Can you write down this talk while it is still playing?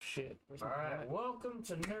shit. Alright, welcome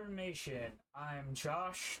to Nerd Nation. I'm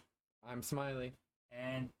Josh, I'm Smiley.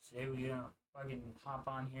 and today we're gonna fucking hop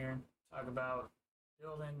on here and talk about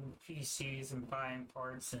building PCs and buying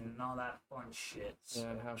parts and all that fun shit. So,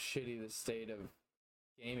 And how shitty the state of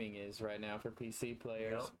gaming is right now for PC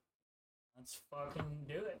players. yep, let's fucking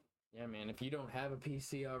do it. Yeah, man. If you don't have a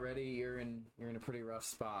PC already, you're in a pretty rough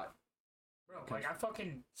spot. Bro,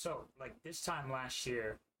 like this time last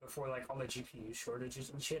year, before like all the GPU shortages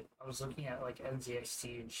and shit, I was looking at like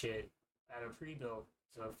NZXT and shit at a pre-built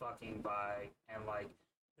to fucking buy, and like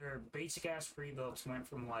their basic ass pre-builts went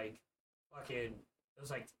from like fucking it was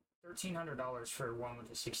like $1,300 for one with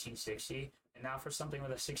a 1660, and now for something with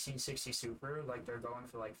a 1660 Super, like they're going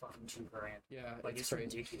for like fucking $2,000. Yeah, Like it's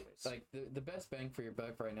crazy. ridiculous. Like the best bang for your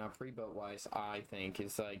buck right now, pre-built wise, I think,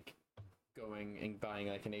 is like going and buying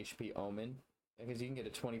like an HP Omen, because you can get a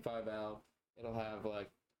 25L. It'll have like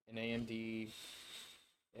an AMD.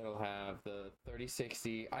 It'll have the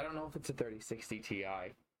 3060. I don't know if it's a 3060 Ti.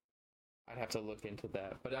 I'd have to look into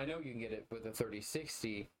that, but I know you can get it with a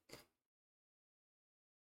 3060.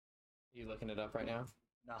 You looking it up right now?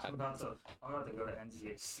 No, I'm about to go to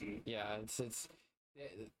NZXT. Yeah, it's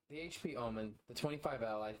the HP Omen, the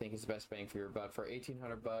 25L. I think is the best bang for your buck. For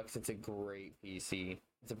 $1,800, it's a great PC.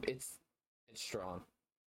 It's strong.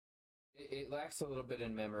 It lacks a little bit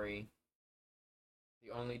in memory.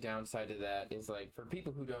 The only downside to that is like for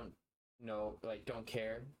people who don't know, like don't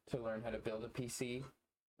care to learn how to build a PC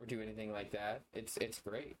or do anything like that, it's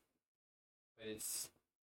great. But it's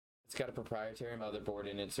got a proprietary motherboard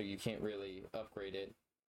in it, so you can't really upgrade it.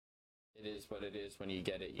 It is what it is when you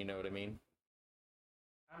get it, you know what I mean?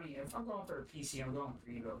 I mean, if I'm going for a PC, I'm going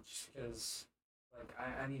pre-built just because, like,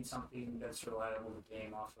 I need something that's reliable to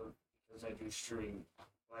game off of because I do stream.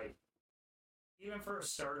 Like, even for a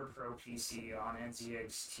starter pro PC on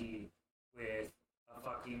NZXT with a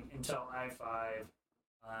fucking Intel i5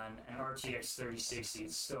 on an RTX 3060,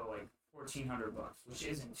 it's still like $1,400, which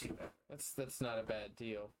isn't too bad. That's not a bad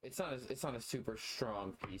deal. It's not a super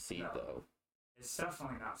strong PC No. though. It's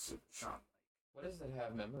definitely not super strong. What does it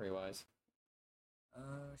have memory wise?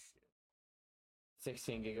 Shit.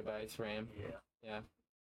 16 gigabytes RAM. Yeah. Yeah.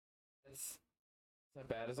 It's not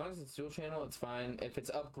bad. As long as it's dual channel, it's fine. If it's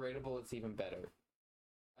upgradable, it's even better.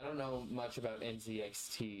 I don't know much about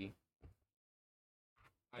NZXT.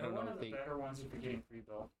 I They're don't know one if of the they better ones if you're getting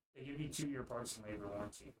pre-built. They give you 2-year parts and labor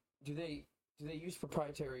warranty. do they use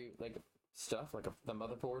proprietary like stuff like the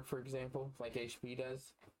motherboard, for example, like HP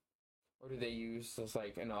does, or do they use just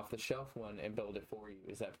like an off-the-shelf one and build it for you?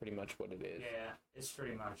 Is that pretty much what it is? Yeah, it's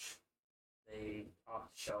pretty much they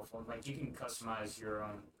off-the-shelf one. Like you can customize your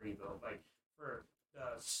own pre-built. Like for the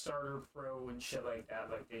starter pro and shit like that,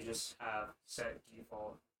 like they just have set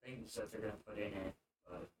default things that they're gonna put in it.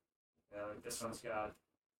 But like this one's got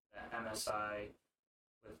the MSI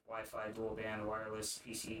with Wi-Fi dual band wireless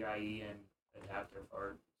PCIe and adapter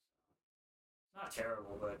part. It's not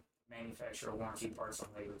terrible, but manufacturer warranty parts on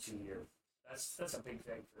labor 2 years. That's a big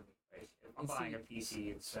thing for me. Like, if I'm And buying see- a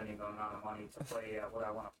PC and spending the amount of money to play at what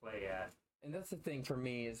I want to play at. And that's the thing for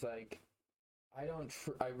me is like,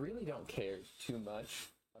 I really don't care too much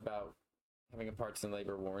about having a parts and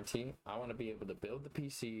labor warranty. I want to be able to build the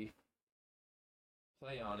PC,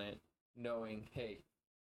 play on it, knowing, hey,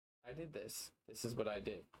 I did this. This is what I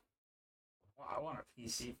did. Well, I want a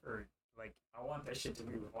PC for like I want that shit to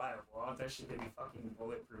be reliable. I want that shit to be fucking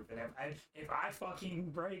bulletproof. And if I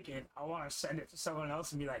fucking break it, I want to send it to someone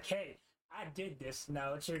else and be like, hey, I did this.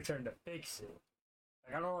 Now it's your turn to fix it.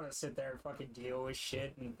 Like I don't want to sit there and fucking deal with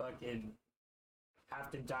shit and fucking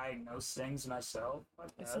have to diagnose things myself.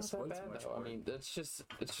 Fuck, It's that's not way that too bad much though. I work. mean, it's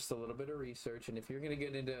just a little bit of research, and if you're gonna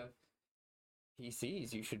get into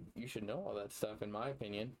PCs, you should know all that stuff. In my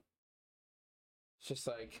opinion, it's just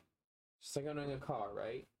like owning a car,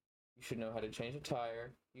 right? You should know how to change a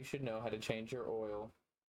tire. You should know how to change your oil.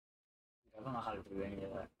 I don't know how to do any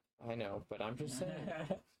of that. I know, but I'm just saying.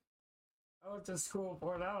 I went to school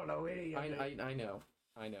for it. I don't know any of it. I know.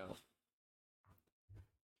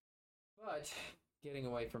 But getting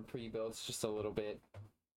away from pre-builds just a little bit,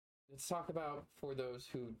 let's talk about for those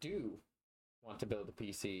who do want to build a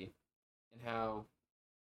PC and how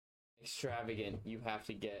extravagant you have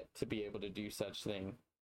to get to be able to do such thing.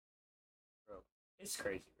 It's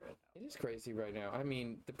crazy right now. It is crazy right now. I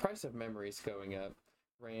mean, the price of memory is going up.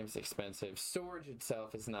 RAM's expensive. Storage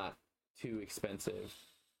itself is not too expensive.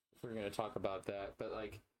 If we're going to talk about that. But,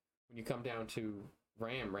 like, when you come down to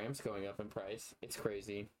RAM's going up in price. It's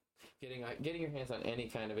crazy. Getting your hands on any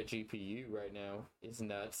kind of a GPU right now is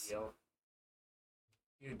nuts. Yo.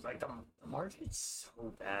 Dude, like the market's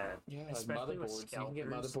so bad. Yeah, Especially with motherboards. You can get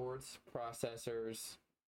scalpers. motherboards, processors,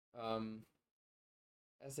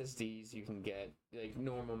 SSDs you can get, like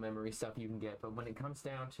normal memory stuff you can get, but when it comes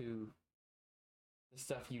down to the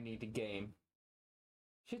stuff you need to game,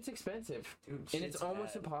 shit's expensive. Dude, And shit's it's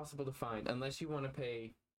almost bad. impossible to find unless you want to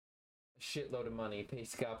pay a shitload of money, pay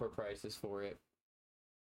scalper prices for it.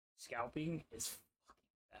 Scalping is fucking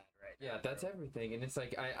bad right now. Yeah, that's bro. everything. And it's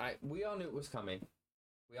like we all knew it was coming.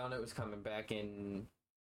 We all knew it was coming back in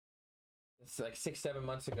it's like 6-7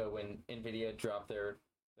 months ago when Nvidia dropped their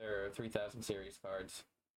 3000 series cards.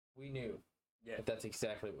 We knew Yeah. that that's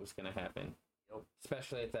exactly what was going to happen. Yep.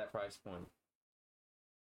 Especially at that price point.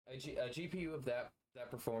 A GPU of that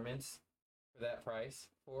performance for that price,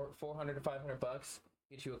 400 to $500,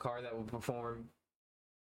 get you a car that will perform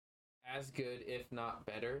as good, if not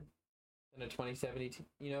better, than a 2070.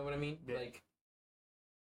 You know what I mean? Yeah. Like,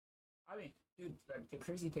 I mean, dude, like, the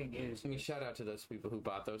crazy thing is, I mean, shout out to those people who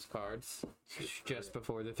bought those cards just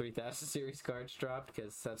before the 3000 series cards dropped,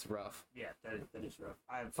 because that's rough. yeah, that is rough.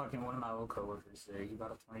 I have fucking one of my old coworkers there. He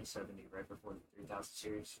bought a 2070 right before the 3000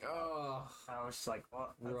 series. Oh, I was just like,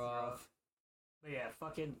 well, that's rough. But yeah,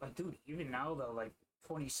 fucking, like, dude, even now though, like,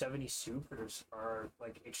 2070 Supers are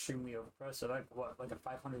like extremely overpriced. So like, what, like a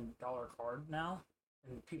 $500 card now,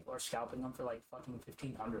 and people are scalping them for like fucking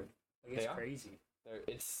 1,500. Like, it's They are. crazy.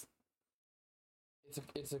 It's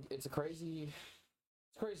a crazy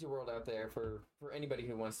world out there for anybody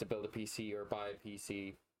who wants to build a PC or buy a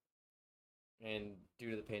PC. And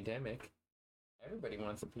due to the pandemic, everybody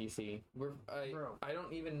wants a PC. Bro. I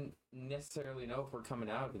don't even necessarily know if we're coming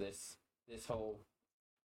out of this whole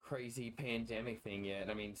crazy pandemic thing yet.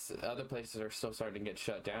 I mean, other places are still starting to get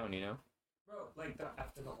shut down, you know? Bro, like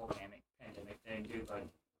after the whole pandemic thing, dude, like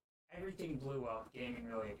everything blew up.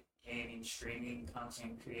 Gaming, streaming,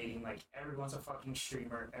 content creating. Like everyone's a fucking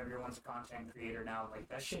streamer. Everyone's a content creator now. Like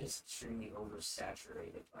that shit is extremely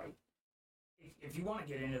oversaturated. Like if you want to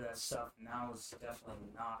get into that stuff, now is definitely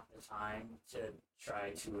not the time to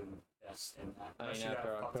try to invest in that. I Unless mean, you got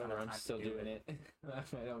after a fuck ton of October, I'm time to still do doing it.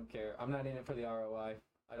 I don't care. I'm not in it for the ROI.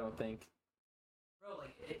 I don't think. Bro,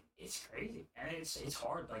 like it's crazy, and it's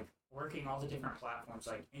hard. Like working all the different platforms,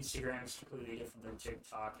 like Instagram is completely different than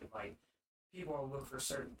TikTok. And, like people will look for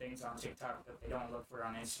certain things on TikTok that they don't look for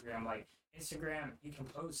on Instagram. Like Instagram, you can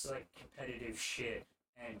post like competitive shit,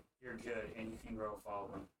 and you're good, and you can grow a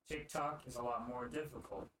following. TikTok is a lot more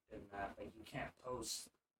difficult than that. Like you can't post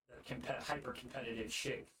the hyper competitive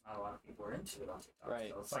shit. 'Cause not a lot of people are into it on TikTok.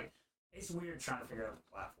 Right. So it's like it's weird trying to figure out the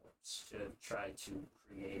platforms to try to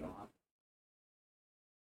create on.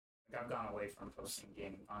 Like I've gone away from posting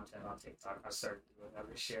gaming content on TikTok. I started doing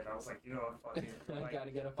other shit. I was like, you know what, fuck it. I Like,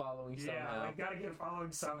 gotta get a following yeah, somehow. I gotta get a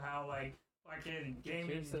following somehow. Like fucking gaming,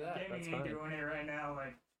 Cheers to that, gaming that's ain't fine. doing it right now.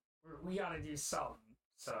 Like we gotta do something.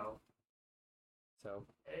 So So,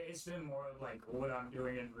 it's been more of like what I'm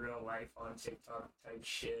doing in real life on TikTok type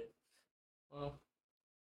shit. well,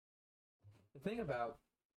 the thing about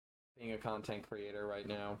being a content creator right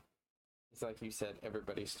now is, like you said,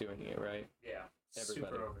 everybody's doing it, right? Yeah,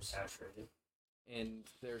 Everybody. super oversaturated. And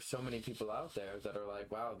there's so many people out there that are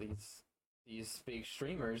like, wow, these big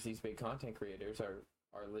streamers, these big content creators are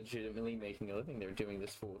legitimately making a living. They're doing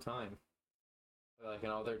this full time. Like,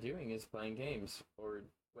 and all they're doing is playing games or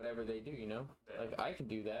whatever they do, you know? Yeah. Like, I can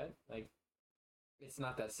do that. Like, it's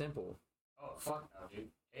not that simple. Oh fuck no, dude.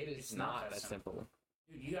 It's not that simple.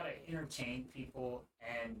 Dude, you gotta entertain people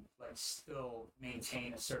and like still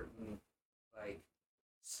maintain a certain like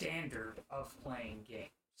standard of playing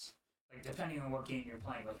games. Like depending on what game you're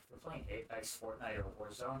playing, like if you're playing Apex, Fortnite, or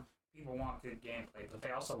Warzone, people want good gameplay, but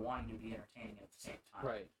they also want you to be entertaining at the same time.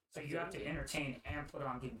 Right. So you have to entertain and put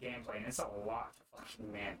on good gameplay, and it's a lot to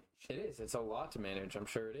fucking manage. It is. It's a lot to manage. I'm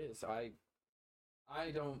sure it is. I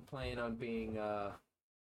don't plan on being a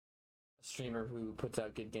streamer who puts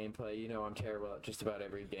out good gameplay. You know, I'm terrible at just about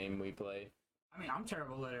every game we play. I mean, I'm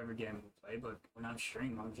terrible at every game we play, but when I'm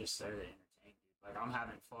streaming, I'm just there to entertain you. Like I'm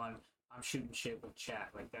having fun. I'm shooting shit with chat.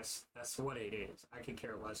 Like that's what it is. I could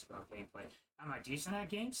care less about gameplay. Am I decent at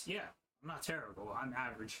games? Yeah, I'm not terrible. I'm an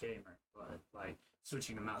average gamer, but like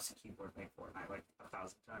switching to mouse and keyboard make Fortnite like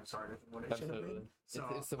 1,000 times harder than what it should have Absolutely. been. So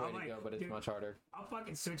It's the way I'm to like, go, but it's dude, much harder. I'll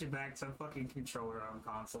fucking switch it back to fucking controller on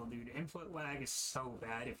console, dude. Input lag is so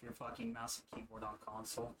bad if you're fucking mouse and keyboard on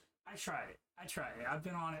console. I tried it. I've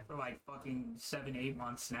been on it for like fucking 7-8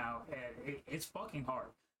 months now, and it's fucking hard.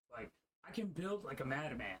 Like, I can build like a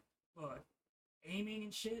madman, but aiming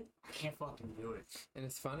and shit, I can't fucking do it. And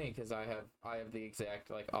it's funny because I have the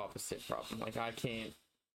exact like opposite problem. Like I can't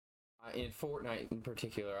in Fortnite in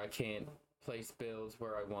particular, I can't place builds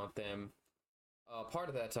where I want them. Part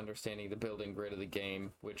of that's understanding the building grid of the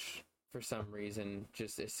game, which for some reason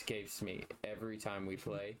just escapes me every time we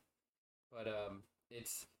play. But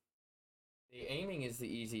it's the aiming is the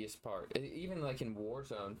easiest part. Even like in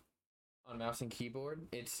Warzone on mouse and keyboard,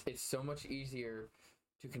 it's so much easier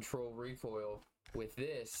to control recoil with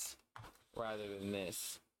this rather than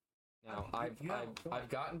this. Now I've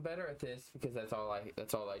gotten better at this because that's all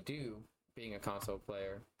I do, being a console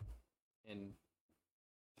player and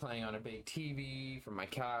playing on a big TV from my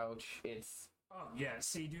couch. It's Oh yeah,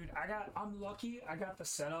 see, dude, I'm lucky. I got the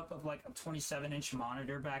setup of like a 27-inch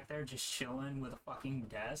monitor back there, just chilling with a fucking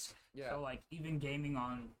desk. yeah. So like, even gaming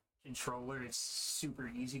on controller, it's super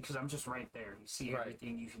easy because I'm just right there. You see Right.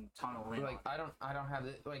 everything. You can tunnel in. Like I don't have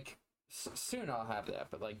it. Like soon I'll have that,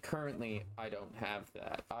 but like currently I don't have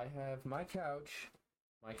that. I have my couch,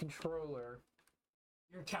 my controller.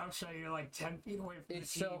 Your couch, so you're like 10 feet away from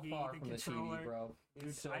It's the TV. so far the from the controller. TV, bro. Dude,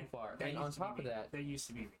 It's so I- far. that And used on to be top of me. that, That used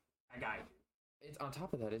to be me. I got you. it's on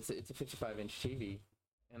top of that. It's a 55-inch TV,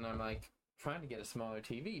 and I'm like trying to get a smaller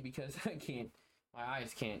TV because I can't. My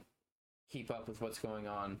eyes can't keep up with what's going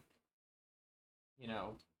on. You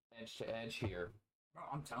know, edge to edge here. Bro,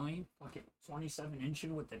 I'm telling you, fucking 27-inch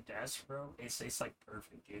with the desk, bro. It's like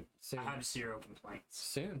perfect, dude. Soon, I have zero complaints.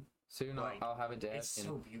 soon Like, I'll have a It's desk and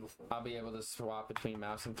so beautiful. I'll be able to swap between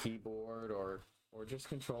mouse and keyboard or just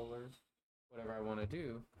controller, whatever I want to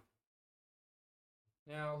do.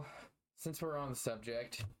 Now, since we're on the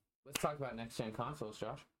subject, let's talk about next gen consoles,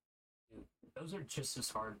 Josh. Dude, those are just as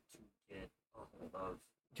hard to get a hold of.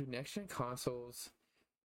 Dude, next gen consoles,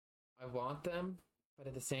 I want them, but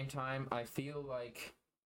at the same time, I feel like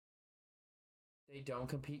they don't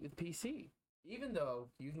compete with PC. Even though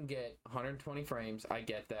you can get 120 frames, I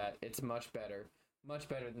get that. It's much better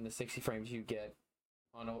than the 60 frames you get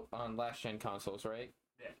on last gen consoles, right?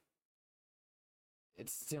 Yeah.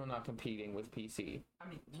 It's still not competing with PC. I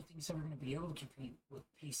mean, nothing's ever going to be able to compete with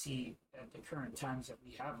PC at the current times that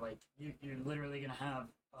we have. Like, you're literally going to have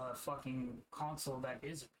a fucking console that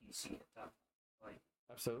is a PC at that point. Like,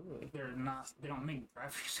 Absolutely. they don't make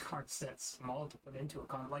graphics cards that small to put into a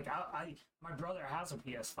console. Like, my brother has a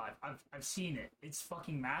PS5. I've seen it. It's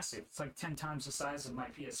fucking massive. It's like 10 times the size of my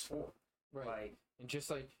PS4. Right. Like, And just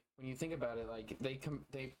like when you think about it, like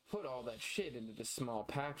they put all that shit into this small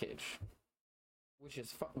package, which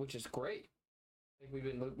is great. Like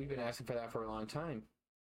we've been asking for that for a long time,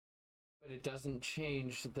 but it doesn't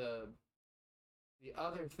change the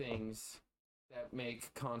other things that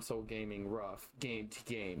make console gaming rough game to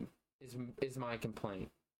game. Is my complaint.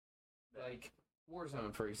 Like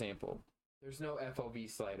Warzone, for example, there's no FOV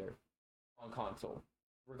slider on console,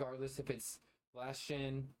 regardless if it's last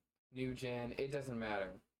gen, new gen. It doesn't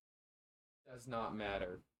matter. Does not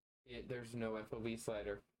matter. There's no FOV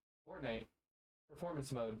slider. Fortnite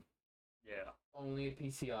performance mode, yeah. only a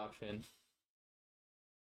PC option,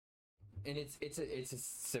 and it's a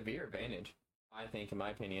severe advantage, I think, in my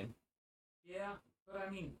opinion. Yeah, but I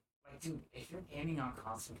mean, like, dude, if you're gaming on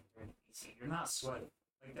console compared to PC, you're not sweating.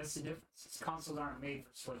 Like, that's the difference. Consoles aren't made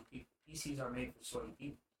for sweaty people. PCs are made for sweaty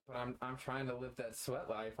people. But I'm trying to live that sweat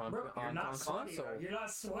life on Bro, you're on not sweaty. console. You're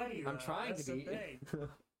not sweaty. I'm though. trying That's to the be. thing.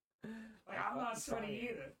 Like, I'm not sweaty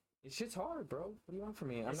either. It's just hard, bro. What do you want from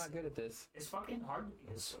me? I'm not good at this. It's fucking hard to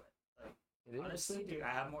be a sweat. Like, It is. honestly, dude, I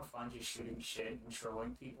have more fun just shooting shit and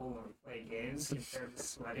trolling people when we play games compared to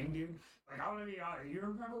sweating, dude. Like, I want to be honest. You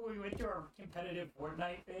remember when we went through our competitive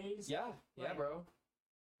Fortnite phase? Yeah, Like, bro.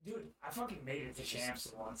 Dude, I fucking made it to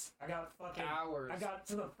champs once. I got fucking. Hours. I got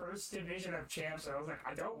to the first division of champs, and I was like,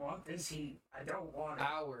 I don't want this heat. I don't want it.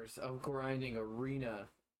 Hours of grinding arena.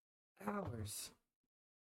 Hours.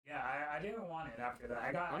 Yeah, I didn't want it after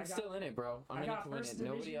that. I'm still in it, bro. I'm I in it got to win first it.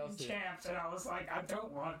 division Nobody else in is. champs, and I was like, I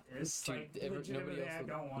don't want this. Dude, Like, nobody legitimately, I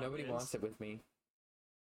don't want nobody this. wants it with me.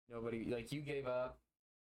 Nobody, like, you gave up.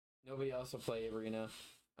 Nobody else will play arena.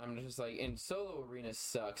 I'm just like, and solo arena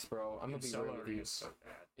sucks, bro. I'm gonna be Solo real with you. arena is so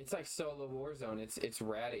bad. It's like solo Warzone. It's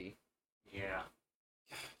ratty. Yeah.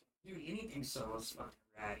 Dude, anything solo is fucking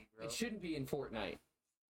ratty, bro. It shouldn't be in Fortnite.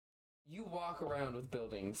 You walk around with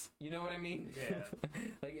buildings. You know what I mean? Yeah.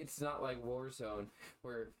 Like, it's not like Warzone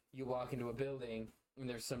where you walk into a building and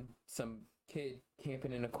there's some kid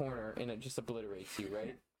camping in a corner and it just obliterates you,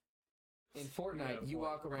 right? In Fortnite, you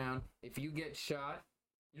walk around. If you get shot,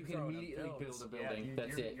 you can immediately build a building. Yeah,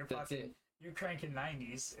 that's it. You're That's fucking, it. You're cranking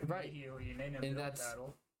 90s Right. immediately in a And build that's-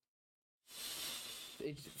 battle.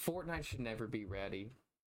 Fortnite should never be ratty,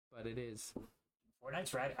 but it is.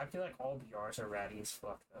 Fortnite's ratty. I feel like all BRs are ratty as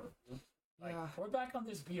fuck, though. Like, Yeah. we're back on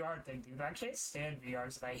this VR thing, dude. I can't stand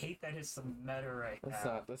BRs, and I hate that it's the meta right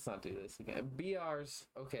now. Let's not do this again. BRs,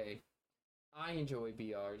 okay. I enjoy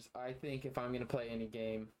BRs. I think if I'm gonna play any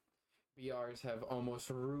game, BRs have almost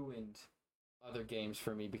ruined other games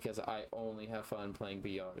for me because I only have fun playing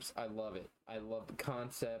BRs. I love it. I love the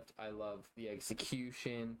concept. I love the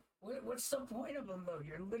execution. What's the point of them though?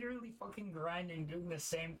 You're literally fucking grinding, doing the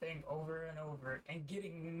same thing over and over, and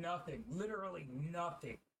getting nothing. Literally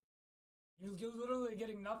nothing. You're literally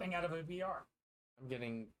getting nothing out of a VR. I'm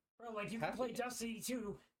getting... Bro, like, you could play Destiny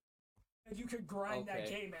 2, and you could grind that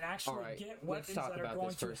game and actually get weapons that are going to help.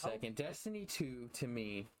 Let's talk about this for a second. Destiny 2, to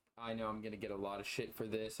me, I know I'm going to get a lot of shit for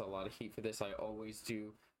this, a lot of heat for this. I always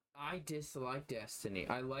do. I dislike Destiny.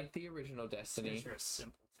 I like the original Destiny. You're a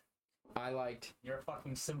simpleton. You're a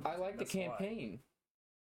fucking simpleton. I like the campaign.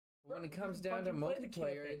 When it comes down to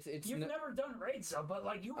multiplayer, it's you've never done raids though, but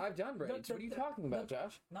like you. I've done raids. What are you talking about,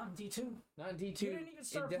 Josh? Not in D2. Not in D2. You didn't even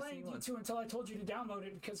start playing D2 until I told you to download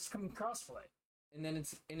it because it's coming crossplay. And then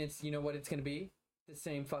it's you know what it's gonna be? The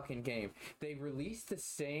same fucking game. They released the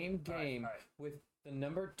same game with the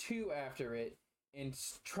number 2 after it and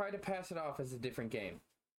try to pass it off as a different game.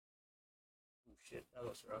 Oh shit, that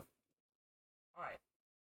looks rough. All right.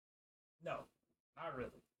 No, not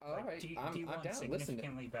really. All right, I'm down.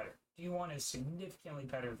 Significantly better. D1 is significantly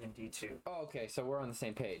better than D2. Oh, okay, so we're on the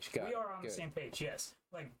same page. We are on the same page, yes.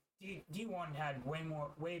 Like, D1 had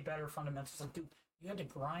way better fundamentals. Like, dude, you had to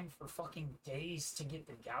grind for fucking days to get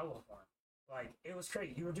the Gjallarhorn. Like, it was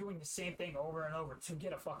crazy. You were doing the same thing over and over to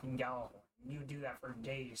get a fucking Gjallarhorn. You would do that for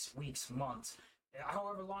days, weeks, months.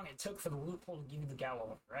 However long it took for the loot pool to give you the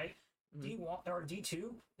Gjallarhorn, right? Mm-hmm. D1 or D2,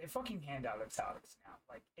 they fucking hand out exotics now.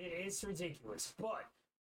 Like, it's ridiculous. But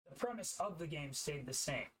the premise of the game stayed the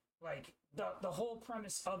same. Like, the whole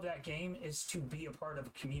premise of that game is to be a part of a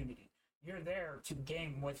community. You're there to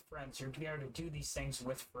game with friends. You're there to do these things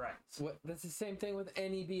with friends. That's the same thing with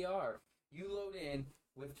any BR. You load in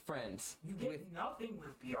with friends. You get nothing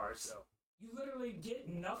with BRs, though. You literally get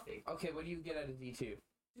nothing. Okay, what do you get out of D2? Dude,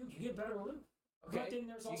 you get better loot. Okay, but then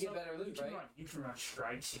there's also, you get better loot, right? You can run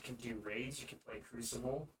strikes, you can do raids, you can play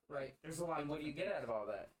Crucible. Right. There's a lot. And what do you get out of all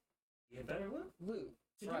that? You get better loot.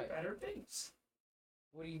 To do better things.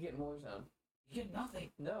 What do you get in Warzone? You get nothing.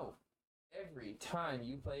 No. Every time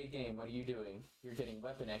you play a game, what are you doing? You're getting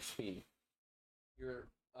weapon XP. You're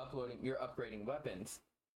upgrading weapons.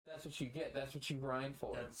 That's what you get. That's what you grind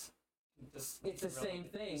for. It's the same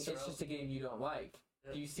thing. It's just a game you don't like.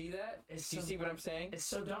 Do you see that? Do you see what I'm saying? It's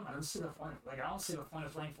so dumb. I don't see the fun. Like, I don't see the fun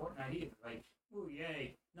of playing Fortnite either. Like, ooh,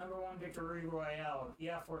 yay. #1 victory royale.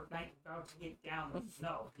 Yeah, Fortnite about to get down.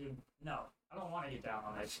 No, dude. No. I don't want to get down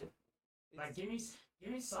on that shit. Like, give me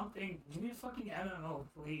something. Give me a fucking MMO,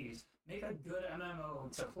 please. Make a good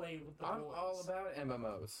MMO to play with the boys. I'm all about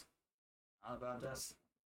MMOs. I'm about Destiny.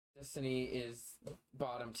 Destiny is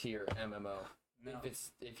bottom tier MMO. No.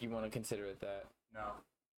 If you want to consider it that. No.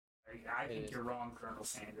 I think you're wrong, Colonel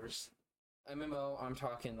Sanders. MMO, I'm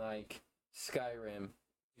talking like Skyrim,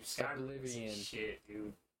 Oblivion, shit,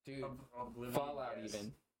 dude. Oblivion, Fallout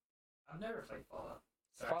even. I've never played Fallout.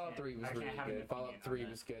 So Fallout 3 was really good. Fallout 3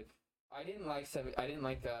 was good. I didn't like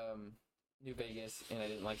New Vegas, and I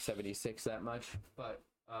didn't like 76 that much, but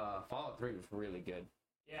Fallout 3 was really good.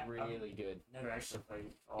 Yeah, really good. Never actually played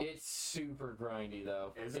Fallout. It's super grindy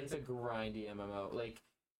though. It's a grindy MMO. Like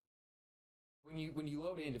when you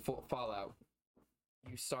load into Fallout,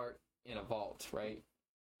 you start in a vault, right?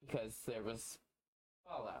 Because there was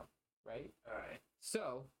Fallout, right? All right.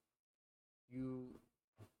 So you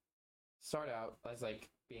start out as like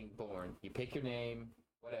being born. You pick your name,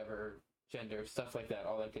 whatever, gender, stuff like that,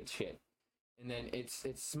 all that good shit. And then it's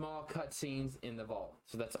small cutscenes in the vault.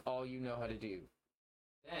 So that's all you know how to do.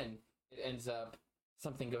 Then it ends up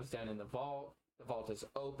something goes down in the vault is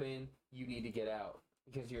open, you need to get out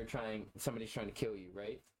because somebody's trying to kill you,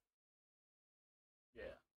 right?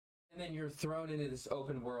 Yeah. And then you're thrown into this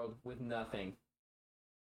open world with nothing.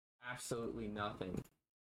 Absolutely nothing.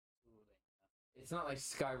 It's not like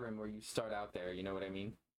Skyrim where you start out there, you know what I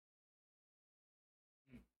mean?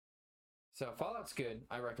 So Fallout's good.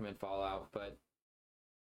 I recommend Fallout, but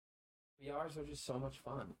VRs are just so much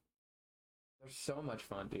fun. They're so much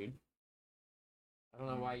fun, dude. I don't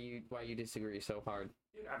know why you disagree so hard.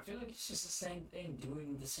 Dude, I feel like it's just the same thing,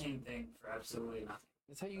 doing the same thing for absolutely nothing.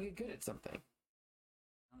 That's how you get good at something.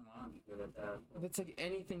 I don't want to be good at that. It's like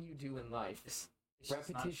anything you do in life. It's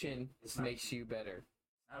repetition makes you better.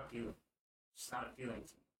 It's not appealing. It's not appealing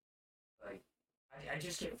to me. Like, I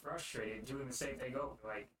just get frustrated doing the same thing over.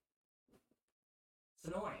 Like,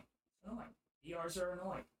 it's annoying. It's annoying. VRs are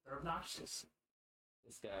annoying. They're obnoxious.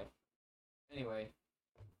 This guy. Anyway,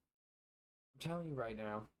 I'm telling you right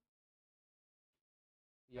now,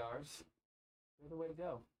 VRs, they're the way to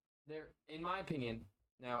go. They're, in my opinion,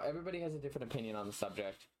 now everybody has a different opinion on the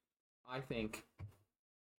subject. I think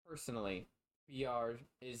personally, VR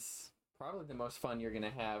is probably the most fun you're gonna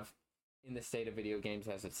have in the state of video games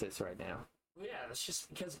as it sits right now. Well, yeah, that's just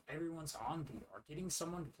because everyone's on VR. Getting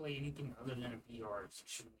someone to play anything other than a VR is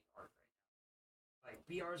extremely hard right now. Like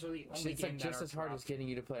VRs are the only It's game like that just are as hard as dropping. getting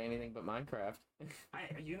you to play anything but Minecraft.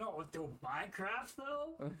 You know what, though? Minecraft,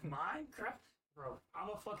 though? Minecraft? Bro, I'm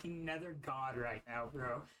a fucking nether god right now,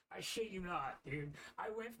 bro. I shit you not, dude. I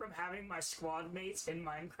went from having my squad mates in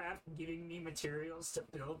Minecraft giving me materials to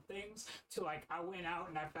build things to, like, I went out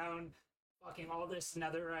and I found fucking all this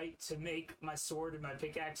netherite to make my sword and my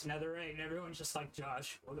pickaxe netherite, and everyone's just like,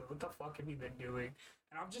 Josh, what the fuck have you been doing?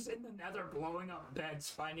 And I'm just in the nether blowing up beds,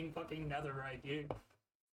 finding fucking netherite, dude.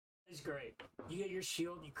 It's great. You get your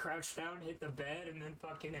shield, you crouch down, hit the bed, and then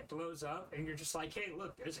fucking it blows up, and you're just like, hey,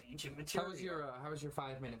 look, there's ancient material. How was your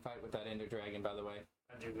 5-minute fight with that Ender Dragon, by the way?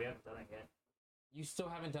 Dude, we haven't done it yet. You still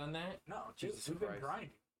haven't done that? No, dude, Jesus we've been Christ. grinding.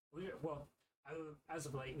 As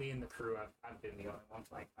of lately in the crew, I've been the only one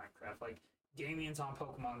playing Minecraft. Like, Damien's on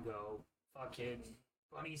Pokemon Go, fucking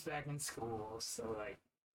Bunny's back in school, so, like,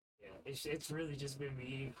 yeah, it's really just been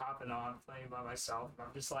me hopping on, playing by myself, and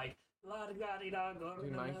I'm just like, la-da-da-dee-da, go to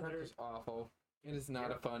Dude, the Minecraft nether. is awful. It is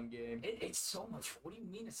not a fun game. It's so much. What do you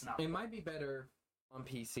mean it's not? It fun? might be better on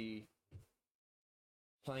PC.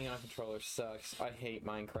 Playing on a controller sucks. I hate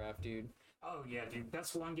Minecraft, dude. Oh yeah, dude.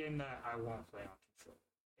 That's one game that I won't play on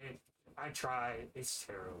controller. I try. It's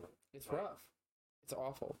terrible. It's Like, rough. It's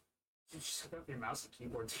awful. You just hook up your mouse and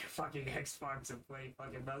keyboard to your fucking Xbox and play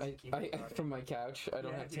fucking mouse and keyboard. From my couch, I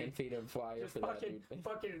don't Yeah, have 10 dude. feet of wire Just for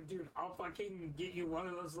that, dude. dude, I'll fucking get you one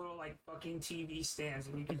of those little, like, fucking TV stands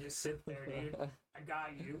and you can just sit there, dude. I got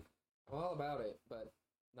you. I'm all about it, but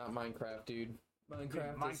not Minecraft, dude. Minecraft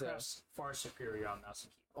Dude, is Minecraft's far superior on mouse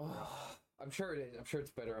and keyboard. oh, I'm sure it is. I'm sure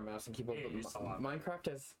it's better on mouse and keyboard, It is a but lot Minecraft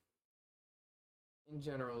has, in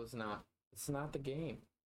general, is not. It's not the game.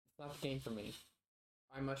 It's not the game for me.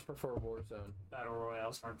 I much prefer Warzone, Battle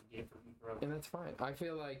Royales aren't the game for me, bro. and that's fine. I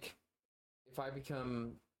feel like if I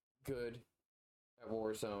become good at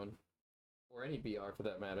Warzone, or any BR for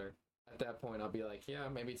that matter, at that point I'll be like, yeah,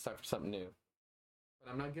 maybe it's time for something new.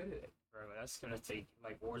 But I'm not good at it. Bro, that's gonna take,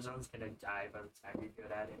 like, Warzone's gonna die by the time you're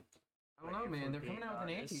good at it. I don't Like, know, if man. we're They're coming being out with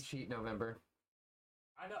an honest. anti-cheat in November.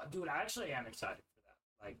 I know, dude, I actually am excited for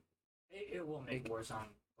that. Like, it will make Warzone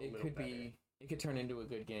a It little could better. be. It could turn into a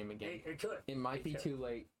good game again. It could. It might It be could. too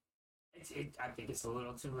late. I think it's a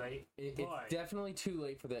little too late. It's but, definitely too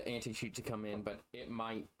late for the anti-cheat to come in, but it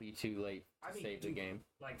might be too late to I mean, save the dude, game.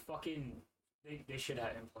 like, fucking, they should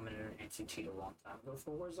have implemented an anti-cheat a long time ago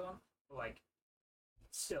for Warzone. But, like,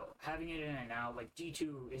 still, having it in it now, like,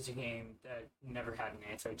 D2 is a game that never had an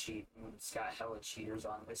anti-cheat, and it's got hella cheaters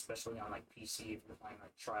on it, especially on, like, PC if you're playing,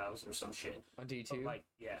 like, Trials or some shit. On But, D2? like,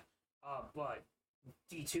 yeah. But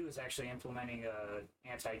D2 is actually implementing a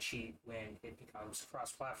anti-cheat when it becomes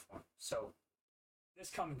cross-platform. So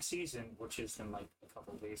this coming season, which is in like a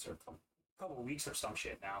couple of days or a couple of weeks or some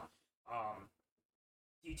shit now,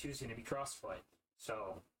 D2 is going to be cross-play.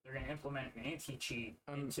 So they're going to implement an anti-cheat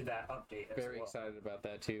I'm into that update as very well. excited about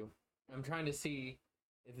that too. I'm trying to see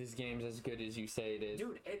if this game's as good as you say it is.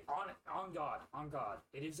 Dude, on God,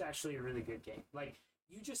 it is actually a really good game. Like,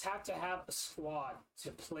 you just have to have a squad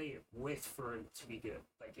to play it with for it to be good.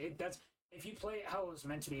 Like, that's if you play it how it was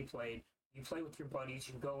meant to be played. You play with your buddies.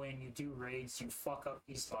 You go in, you do raids, you fuck up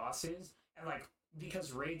these bosses, and like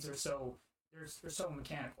because raids are so they're so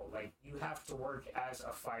mechanical. Like, you have to work as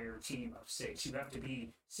a fire team of 6. You have to be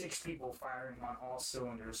 6 people firing on all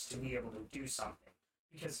cylinders to be able to do something.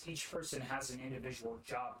 Because each person has an individual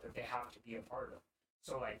job that they have to be a part of.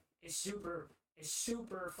 So like it's super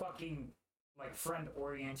fucking like friend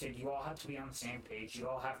oriented. You all have to be on the same page. You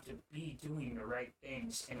all have to be doing the right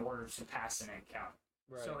things in order to pass an encounter.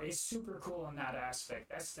 Right. So it's super cool in that aspect.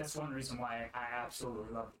 That's one reason why I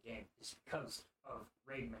absolutely love the game. Is because of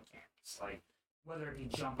raid mechanics. Like whether it be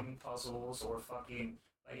jumping puzzles or fucking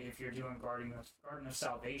like if you're doing Garden of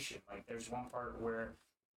Salvation. Like there's one part where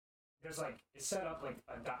there's like it's set up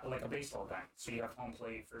like a baseball diamond. So you have home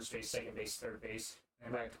plate, first base, second base, third base,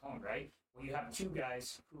 and then back to home, right? Well, you have 2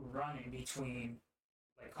 guys who run in between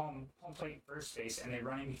like home plate, first base, and they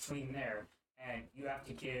run in between there, and you have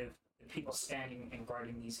to give the people standing and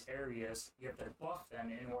guarding these areas, you have to buff them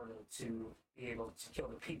in order to be able to kill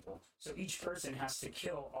the people. So each person has to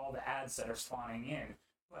kill all the ads that are spawning in,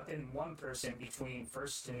 but then one person between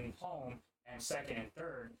first and home and second and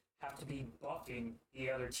third have to be buffing the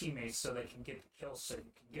other teammates so they can get the kills so you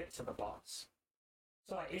can get to the boss.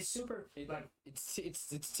 So like, it's super like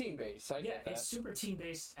it's team based. I get that. it's super team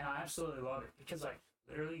based, and I absolutely love it because like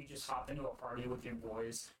literally you just hop into a party with your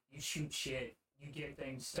boys, you shoot shit, you get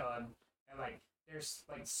things done, and like there's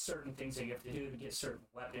like certain things that you have to do to get certain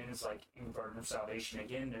weapons, like in Garden of Salvation.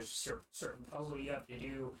 Again, there's certain puzzle you have to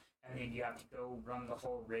do, and then you have to go run the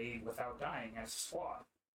whole raid without dying as a squad,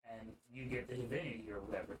 and you get the divinity or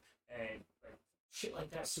whatever, and like shit like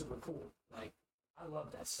that's super cool. Like I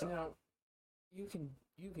love that stuff. Now, you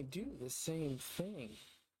can do the same thing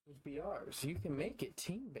with BRs. You can make it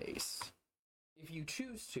team based if you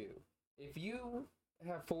choose to. If you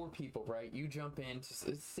have 4 people, right? You jump into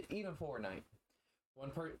even Fortnite.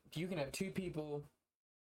 You can have 2 people.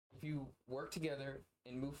 If you work together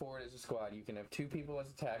and move forward as a squad, you can have 2 people as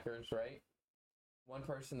attackers, right? 1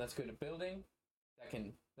 person that's good at building, that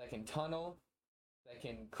can tunnel, that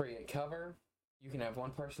can create cover. You can have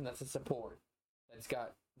 1 person that's a support, that's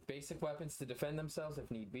got basic weapons to defend themselves if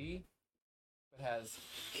need be, but has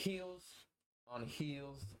heals on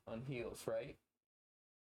heals on heals, right?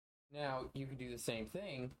 Now you can do the same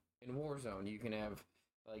thing in Warzone. You can have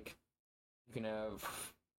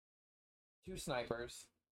 2 snipers.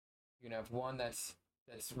 You can have 1 that's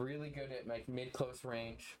really good at like mid close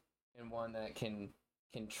range, and 1 that can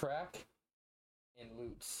track and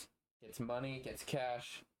loots, gets money, gets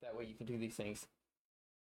cash. That way you can do these things.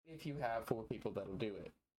 If you have 4 people that'll do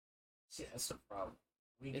it. See, that's the problem.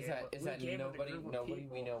 Is that nobody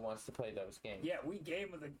we know wants to play those games? Yeah, we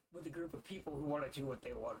game with a group of people who want to do what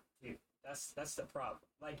they want to do. That's the problem.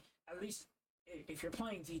 Like, at least if you're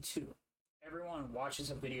playing D2, everyone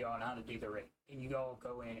watches a video on how to do the raid, and you all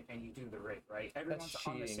go in and you do the raid, right? Everyone's That's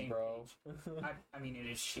on the cheating, same bro. page. I mean, it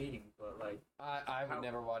is cheating, but like, I would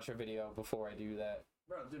never watch a video before I do that.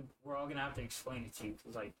 bro, dude, we're all gonna have to explain it to you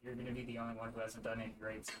because like you're gonna be the only one who hasn't done any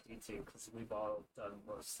raids in D2 because we've all done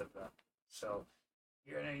most of them. So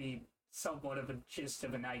you're gonna need somewhat of a gist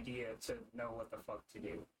of an idea to know what the fuck to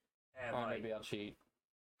do. And Or maybe I'll cheat.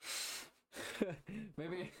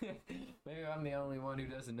 maybe I'm the only one who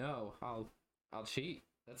doesn't know. I'll cheat.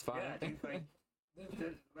 That's fine. yeah,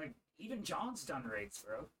 dude, like even John's done raids,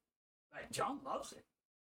 bro. Like John loves it.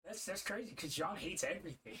 That's crazy because John hates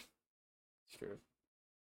everything. It's true.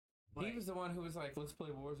 Like, He was the one who was like, let's play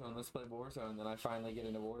Warzone. Then I finally get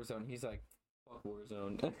into Warzone. He's like, fuck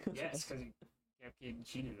Warzone. yes, because he kept getting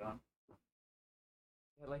cheated on.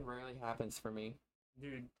 That like rarely happens for me.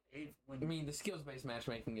 Dude, I mean, the skills-based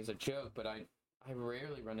matchmaking is a joke, but I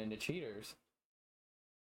rarely run into cheaters.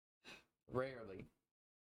 Rarely.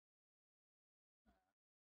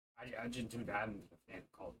 I just, dude, I haven't been a fan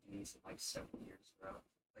of Call of Duty in like 7 years, bro.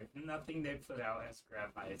 Like, nothing they put out has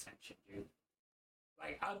grabbed my attention, dude.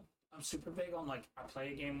 Like, I'm super big on, like, I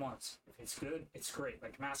play a game once. If it's good, it's great.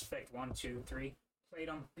 Like, Mass Effect 1, 2, 3, played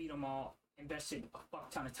them, beat them all, invested a fuck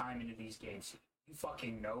ton of time into these games. You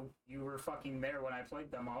fucking know. You were fucking there when I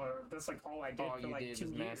played them all. That's like all I did for like 2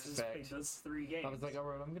 years is play those 3 games. I was like,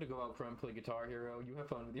 alright, I'm gonna go out and play Guitar Hero. You have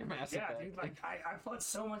fun with your Mass Effect. Yeah, dude, like, I put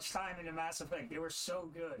so much time into Mass Effect. They were so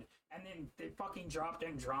good. And then they fucking dropped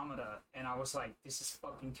Andromeda, and I was like, this is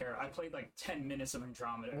fucking terrible. I played like 10 minutes of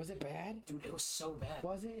Andromeda. Was it bad? Dude, it was so bad.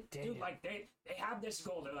 Was it? Damn. Dude, like, they had this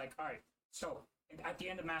goal. They're like, alright, so at the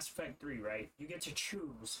end of Mass Effect 3, right, you get to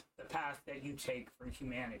choose the path that you take for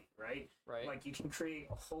humanity, right? Right. Like, you can create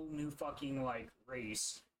a whole new fucking, like,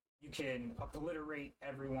 race. You can obliterate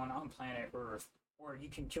everyone on planet Earth, or you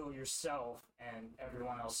can kill yourself and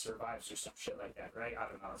everyone else survives or some shit like that, right? I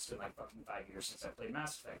don't know. It's been like fucking 5 years since I played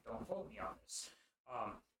Mass Effect. Don't quote me on this.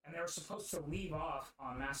 And they were supposed to leave off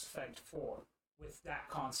on Mass Effect 4 with that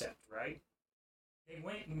concept, right? They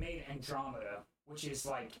went and made Andromeda, which is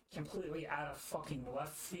like completely out of fucking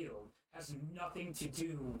left field, has nothing to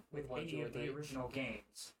do with any of the original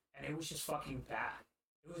games, and it was just fucking bad.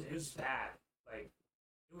 It was bad. Like,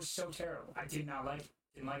 it was so terrible. I did not like it.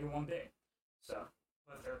 Didn't like it one bit. So,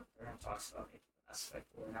 but they're gonna talk about making Mass Effect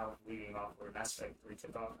 4 now, leading off where Mass Effect 3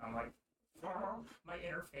 took off. I'm like, oh, my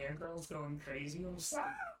inner fangirl's going crazy. I'm just,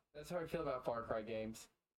 That's how I feel about Far Cry games.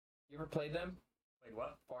 You ever played them? Wait,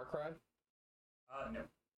 what? Far Cry? No.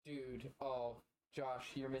 Dude, oh, Josh,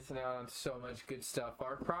 you're missing out on so much good stuff.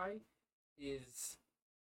 Far Cry is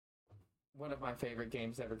one of my favorite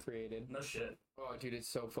games ever created. No shit. Oh, dude, it's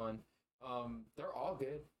so fun. They're all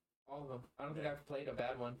good. All of them. I don't think I've played a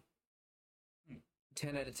bad one.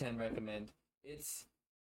 10 out of 10 recommend. It's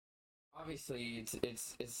obviously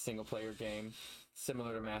it's a single player game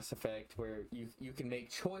similar to Mass Effect where you can make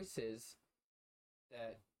choices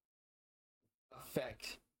that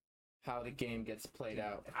affect how the game gets played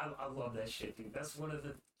out. I love that shit, dude. That's one of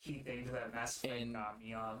the key things that Mass Effect got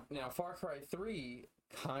me on. Now Far Cry 3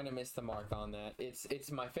 kind of missed the mark on that. It's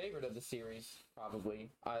my favorite of the series, probably.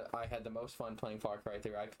 I had the most fun playing Far Cry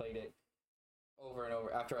 3. I played it over and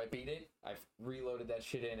over. After I beat it, I reloaded that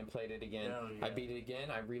shit in and played it again. Hell yeah. I beat it again.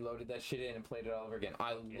 I reloaded that shit in and played it all over again.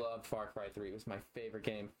 I Yeah. loved Far Cry 3. It was my favorite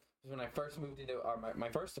game. It was when I first moved into my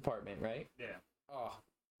first apartment, right? Yeah. Oh,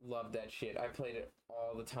 loved that shit. I played it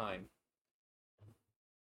all the time.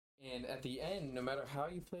 And at the end, no matter how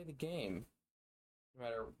you play the game, no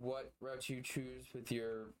matter what route you choose with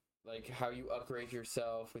your, like, how you upgrade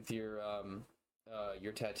yourself with your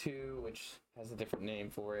tattoo, which has a different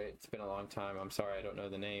name for it. It's been a long time. I'm sorry, I don't know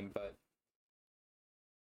the name, but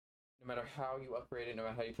no matter how you upgrade it, no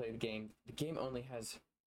matter how you play the game only has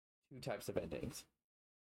two types of endings.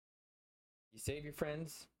 You save your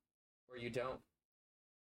friends, or you don't.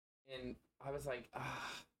 And I was like,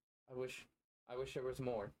 I wish there was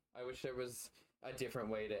more. I wish there was a different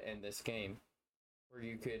way to end this game, where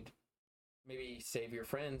you could maybe save your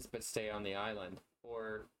friends but stay on the island,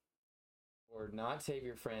 or not save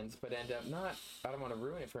your friends but end up not. I don't want to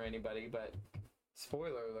ruin it for anybody, but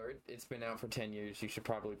spoiler alert: it's been out for 10 years. You should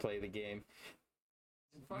probably play the game.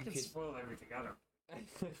 Fucking could- spoil everything. I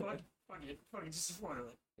don't. Fucking just spoil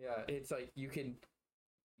it. Yeah, it's like you can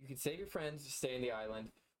save your friends, stay in the island,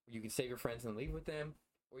 or you can save your friends and leave with them,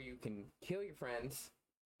 or you can kill your friends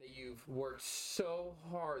that you've worked so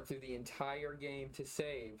hard through the entire game to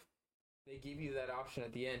save. They give you that option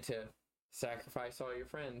at the end to sacrifice all your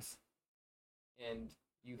friends, and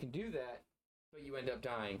you can do that, but you end up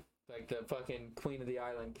dying. Like the fucking queen of the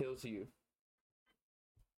island kills you.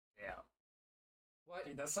 Yeah. What?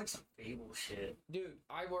 Dude, that's like some Fable shit. Dude,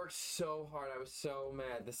 I worked so hard. I was so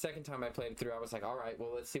mad. The second time I played it through, I was like, all right,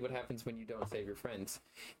 well, let's see what happens when you don't save your friends.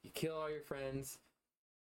 You kill all your friends.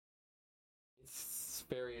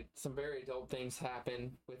 Some very adult things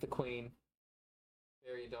happen with the queen.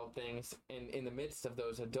 Very adult things. And in the midst of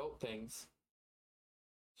those adult things,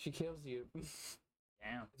 she kills you.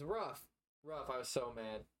 Damn. It's rough. Rough. I was so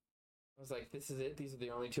mad. I was like, this is it. These are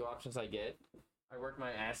the only two options I get. I worked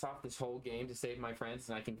my ass off this whole game to save my friends,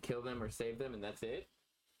 and I can kill them or save them, and that's it.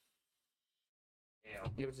 Yeah.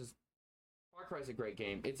 It was just... Far Cry's a great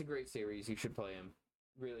game. It's a great series. You should play them.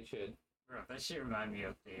 Really should. Bro, that shit reminded me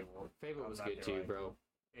of Fable. Fable I'm was not good gonna too, lie. bro.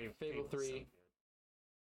 Fable Fable's 3 So good.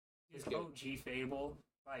 is His good. OG Fable,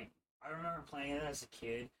 like, I remember playing it as a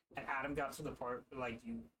kid, and Adam got to the part where, like,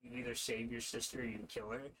 you either save your sister or you kill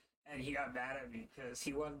her, and he got mad at me because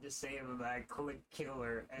he wanted to save him, and I clicked kill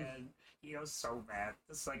her, and he was so mad.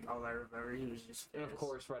 That's, like, all I remember. He was just And of pissed.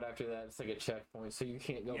 course, right after that, it's like a checkpoint, so you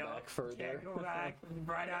can't go Yup, back further. Can't go back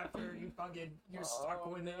right after you're stuck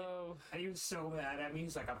with it. No. And he was so mad at me.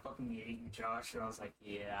 He's like, I fucking hate you, Josh. And I was like,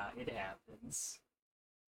 yeah, it happens.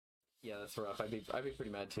 Yeah, that's rough. I'd be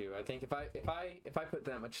pretty mad too. I think if I put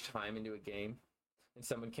that much time into a game, and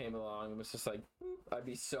someone came along and was just like, "Boop," I'd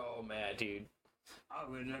be so mad, dude. I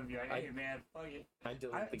would be like, hey, man, fuck it. I'd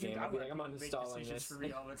delete the game. I'd be like, I'm uninstalling make this. decisions for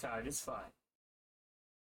me all the time. It's fine.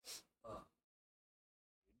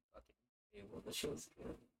 Fucking Fable. The show's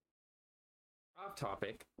good. Off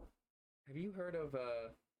topic. Have you heard of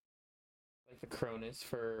like the Cronus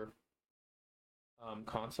for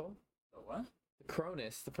console? The what? The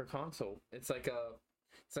Cronus for console. It's like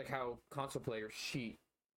how console players cheat.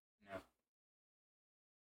 No.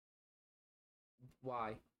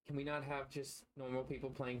 Why? Can we not have just normal people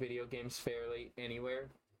playing video games fairly anywhere?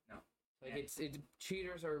 No. Like Yeah.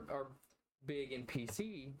 cheaters are big in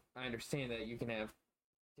PC. I understand that you can have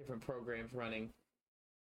different programs running.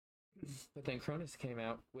 But then Cronus came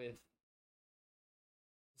out with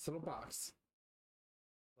this little box.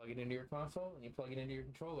 Plug it into your console and you plug it into your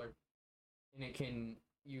controller. And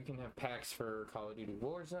you can have packs for Call of Duty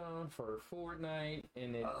Warzone, for Fortnite,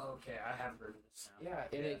 and it Oh, okay. I have heard of this now. yeah,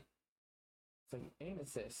 and it's like aim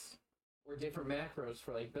assist or different macros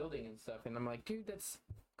for like building and stuff. And I'm like, dude,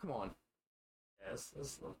 come on. Yes,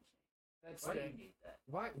 that's a little. That's Why do you need that?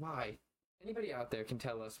 why? Anybody out there can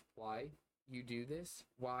tell us why you do this?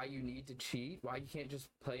 Why you need to cheat? Why you can't just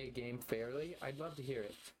play a game fairly? I'd love to hear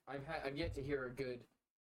it. I've yet to hear a good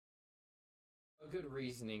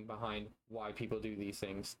reasoning behind why people do these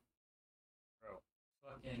things. Bro,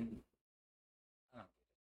 fucking. I don't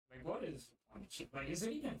get it. Like, what is the point of cheat? Like, is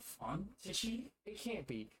it even fun to cheat? It can't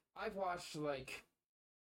be. I've watched like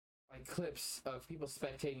clips of people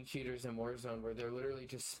spectating cheaters in Warzone where they're literally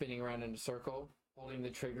just spinning around in a circle, holding the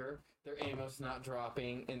trigger, their ammo's not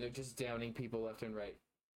dropping, and they're just downing people left and right.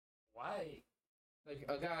 Why? Like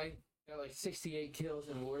a guy got like 68 kills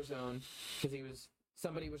in Warzone because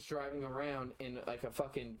somebody was driving around in like a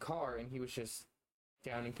fucking car and he was just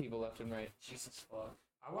downing people left and right. Jesus fuck.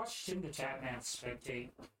 I watched Tim the Tatman spectate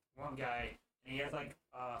one guy, and he had like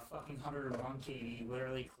fucking 101 KD,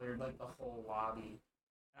 literally cleared like the whole lobby.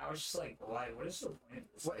 And I was just like, why? What is the point of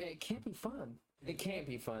this? Well, Like, it can't be fun. It can't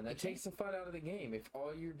be fun. That takes the fun out of the game. If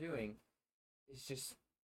all you're doing is just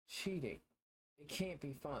cheating, it can't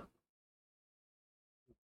be fun.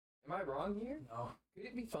 Am I wrong here? No. Could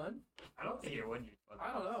it be fun? I don't think it would be fun.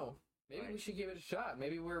 I don't know. Maybe we should give it a shot.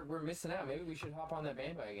 Maybe we're missing out. Maybe we should hop on that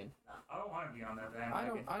bandwagon. I don't want to be on that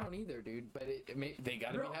bandwagon. I don't either, dude. But they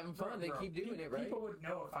gotta be having fun. They keep doing it, right? People would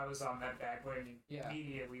know if I was on that bandwagon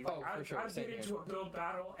immediately. Like, for sure. I'd get into a build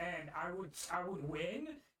battle and I would win,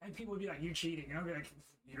 and people would be like, "You're cheating," and I'd be like,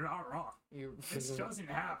 "You're not wrong. This doesn't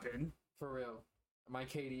happen." For real. My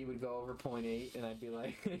KD would go over 0.8, and I'd be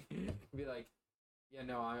like, yeah,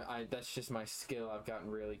 no, I that's just my skill. I've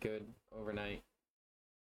gotten really good overnight.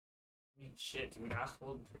 I mean, shit, dude, I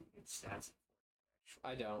hold pretty good stats.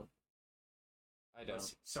 I don't.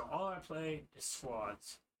 So all I play is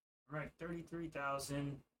squads. I'm at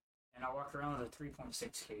 33,000, and I walk around with a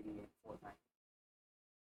 3.6 KD in Fortnite.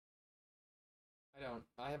 I don't.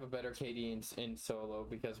 I have a better KD in solo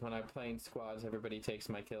because when I play in squads, everybody takes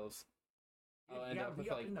my kills. I'll end up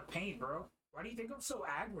with up in the paint, bro. Why do you think I'm so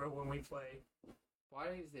aggro when we play? Why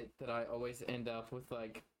is it that I always end up with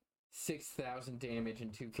like 6,000 damage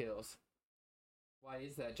and 2 kills? Why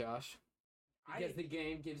is that, Josh? Because the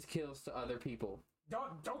game gives kills to other people.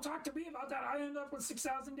 Don't talk to me about that. I end up with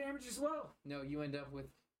 6,000 damage as well. No, you end up with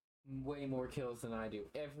way more kills than I do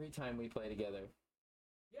every time we play together.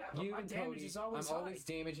 Yeah, but my damage is always high. I'm always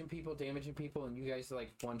damaging people, and you guys are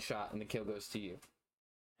like one shot and the kill goes to you.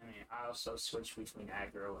 I mean, I also switch between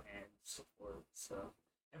aggro and support, so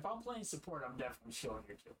if I'm playing support, I'm definitely showing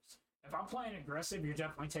your kills. If I'm playing aggressive, you're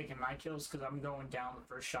definitely taking my kills because I'm going down the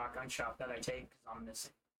first shotgun shot that I take because I'm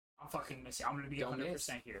missing. I'm fucking missing. I'm going to be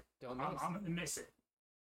 100% here. Don't miss. I'm going to miss it.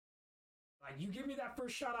 Like, you give me that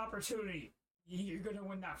first shot opportunity, you're going to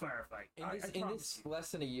win that firefight. In this less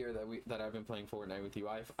than a year that I've been playing Fortnite with you,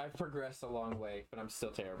 I've progressed a long way, but I'm still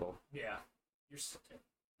terrible. Yeah, you're still terrible.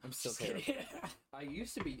 I'm still terrible. I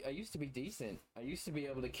used to be decent. I used to be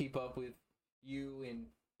able to keep up with you in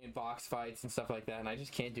box fights and stuff like that, and I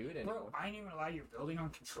just can't do it anymore. Bro, I ain't even lie, your building on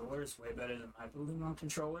controller is way better than my building on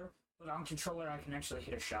controller, but on controller I can actually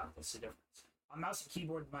hit a shot. That's the difference. On mouse and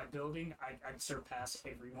keyboard, my building, I'd surpass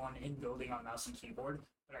everyone in building on mouse and keyboard,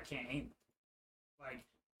 but I can't aim. Like,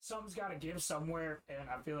 something's got to give somewhere, and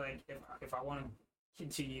I feel like if I want to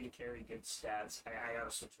continue to carry good stats, I got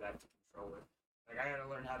to switch back to controller. Like, I got to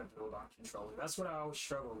learn how to build on controller. That's what I always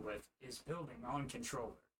struggle with, is building on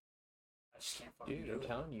controller. I just can't fucking do it. I'm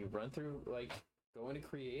telling you, run through, like, go into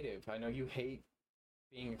creative. I know you hate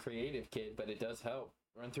being a creative kid, but it does help.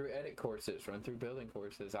 Run through edit courses, run through building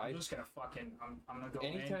courses. I'm just gonna fucking, I'm gonna go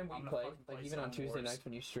anytime we play, like even on Tuesday nights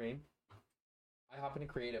when you stream, I hop into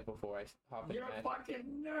creative before I hop in. You're a fucking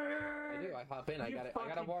nerd! I do, I hop in, I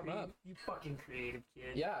gotta warm up. You fucking creative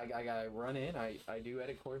kid. Yeah, I gotta run in, I do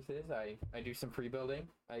edit courses, I do some pre-building,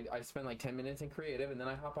 I spend like 10 minutes in creative, and then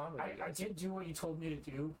I hop on with I did do what you told me to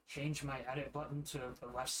do, change my edit button to the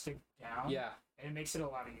left stick down. Yeah. And it makes it a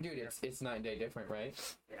lot easier. Dude, it's night and day different, right?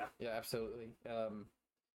 Yeah. Yeah, absolutely.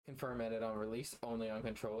 Confirm edit on release, only on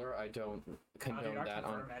controller. I don't condone that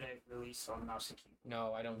on... Confirm edit release on mouse and keyboard.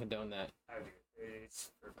 No, I don't condone that. I do.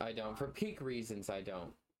 I don't. For peak reasons, I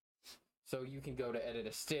don't. So you can go to edit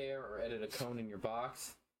a stair or edit a cone in your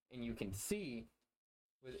box, and you can see,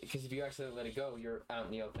 because if you actually let it go, you're out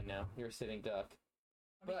in the open now. You're a sitting duck.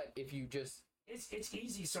 But if you just... It's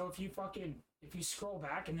easy, so if you scroll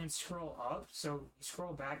back and then scroll up, so you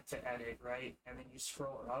scroll back to edit, right? And then you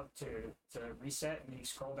scroll up to reset, and then you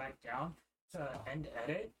scroll back down to end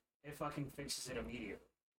edit, it fucking fixes it immediately.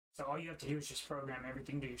 So all you have to do is just program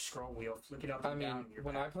everything to your scroll wheel, flick it up and down.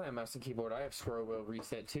 When I play on mouse and keyboard, I have scroll wheel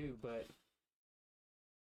reset too, but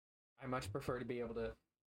I much prefer to be able to,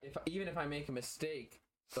 even if I make a mistake,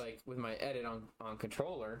 like with my edit on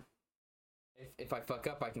controller, if I fuck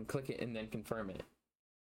up, I can click it and then confirm it.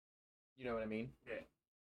 You know what I mean? Yeah.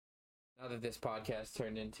 Now that this podcast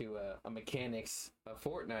turned into a mechanics of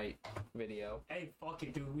Fortnite video. Hey, fuck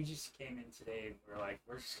it, dude. We just came in today and we're like,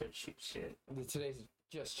 we're just gonna shoot shit. Today's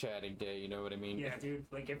just chatting day, you know what I mean? Yeah, dude.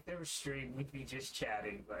 Like, if there was stream, we'd be just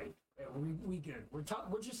chatting. Like, we good.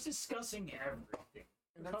 We're just discussing everything.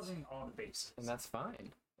 We're covering all the bases. And that's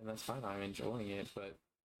fine. I'm enjoying it, but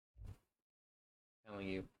I'm telling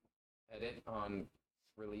you, edit on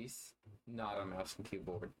release, not on mouse and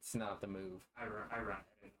keyboard. It's not the move. I run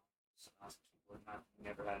edit on mouse and keyboard.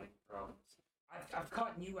 Never had any problems. I've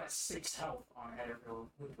caught you at 6 health on edit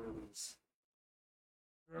with release.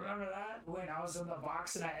 Remember that? When I was in the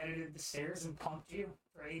box and I edited the stairs and pumped you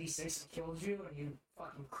for 86 and killed you, and you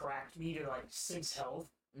fucking cracked me to like 6 health?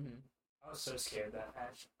 Mm-hmm. I was so scared that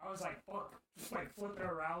match. I was like, fuck, just like flipping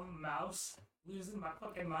around the mouse, losing my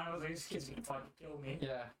fucking mind. I was like, this kid's gonna fucking kill me.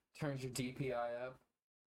 Yeah, turns your DPI up.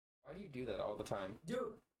 Why do you do that all the time? Dude,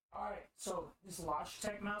 alright, so this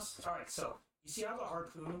Logitech mouse, alright, so you see how the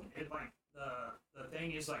harpoon, it like, the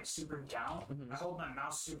thing is like super down? Mhm. I hold my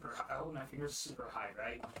mouse super high, I hold my fingers super high,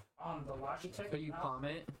 right? On the Logitech So you mouse, palm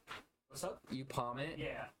it? what's up? You palm it?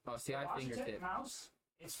 Yeah. Oh, see, The I Logitech fingertip. mouse,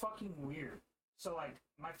 it's fucking weird. So like,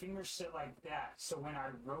 my fingers sit like that, so when I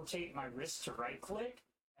rotate my wrist to right click,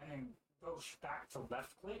 and then go back to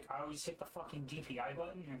left click, I always hit the fucking DPI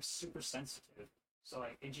button, and it's super sensitive. So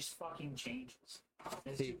like it just fucking changes.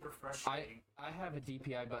 It's See, super frustrating. I have a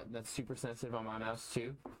DPI button that's super sensitive on my mouse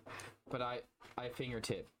too, but I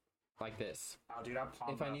fingertip like this. Oh, dude, I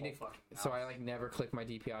palm If I that need whole to, fucking so I mouse. like never click my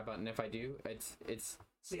DPI button. If I do, it's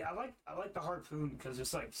See, I like the harpoon because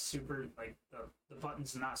it's like super like the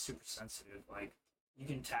button's not super sensitive. Like you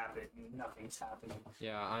can tap it and nothing's happening.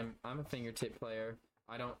 yeah. I'm a fingertip player.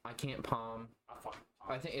 I can't palm. I fucking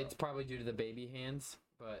palm I think it, it's probably due to the baby hands,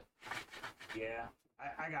 but bro. Yeah.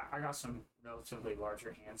 I got some relatively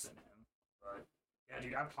larger hands than him, but yeah,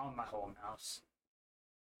 dude, I palm my whole mouse.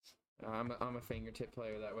 I'm a fingertip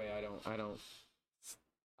player. That way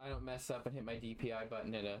I don't mess up and hit my DPI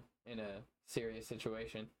button in a serious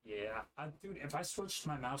situation. Yeah, dude, if I switched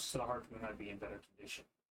my mouse to the harpoon, I'd be in better condition.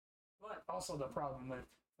 But also the problem with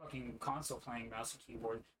fucking console playing mouse and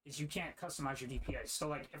keyboard is you can't customize your DPI. So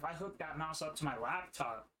like, if I hook that mouse up to my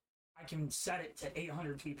laptop, I can set it to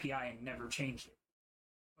 800 DPI and never change it.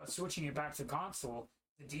 But switching it back to console,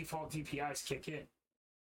 the default DPIs kick in.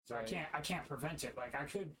 So Right. I can't prevent it. Like I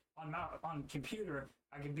could on computer,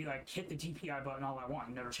 I could be like hit the DPI button all I want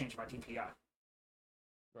and never change my DPI.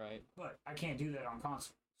 Right. But I can't do that on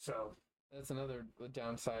console. So That's another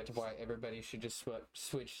downside to why everybody should just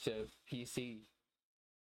switch to PC.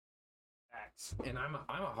 that's And I'm a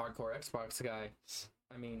hardcore Xbox guy.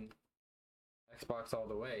 I mean, Xbox all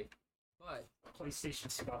the way. But PlayStation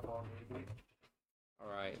stuff all day, dude. all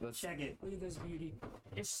right, let's. Check it. Look at this beauty.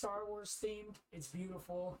 It's Star Wars themed. It's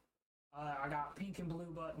beautiful. I got pink and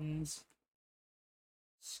blue buttons.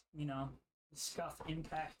 You know, scuff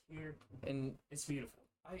impact here. And It's beautiful.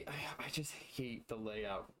 I just hate the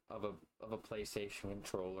layout of a PlayStation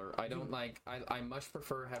controller. I don't like. I much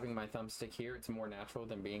prefer having my thumbstick here. It's more natural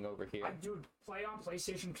than being over here. Dude, play on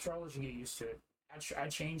PlayStation controllers, you get used to it. I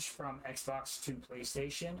changed from Xbox to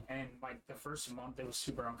PlayStation, and like the first month it was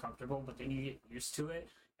super uncomfortable, but then you get used to it,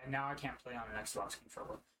 and now I can't play on an Xbox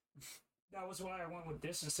controller. That was why I went with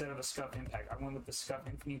this instead of a Scuff Impact. I went with the Scuff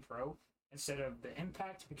Infinity Pro instead of the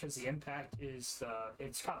Impact because the Impact is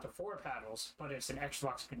it's got the 4 paddles, but it's an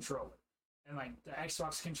Xbox controller. And like the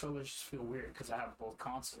Xbox controllers just feel weird because I have both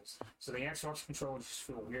consoles. So the Xbox controllers just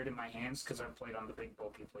feel weird in my hands because I've played on the big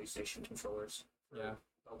bulky PlayStation controllers for Yeah.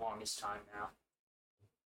 the longest time now.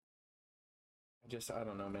 I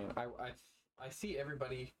don't know, man. I see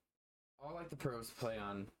everybody, all like the pros play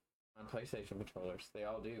on PlayStation controllers. They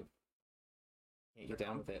all do. Can't get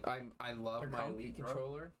down with it. I love They're my comfy, Elite bro.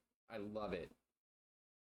 controller. I love it.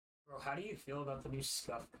 Bro, how do you feel about the new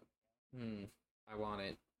Scuff? I want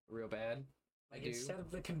it real bad. I Like do. instead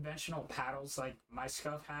of the conventional paddles like my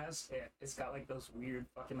Scuff has, it's got like those weird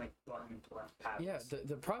fucking like button paddles. Yeah,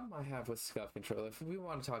 the problem I have with Scuff controller, if we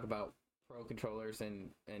want to talk about pro controllers and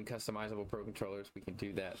customizable pro controllers, we can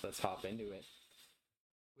do that. Let's hop into it.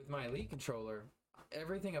 With my Elite controller,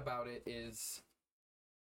 everything about it is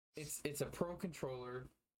it's a pro controller,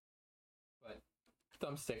 but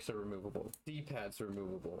thumbsticks are removable, D-pads are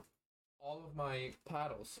removable. All of my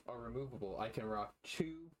paddles are removable. I can rock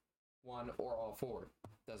 2, 1, or all 4.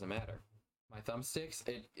 Doesn't matter. My thumbsticks,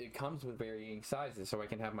 it comes with varying sizes, so I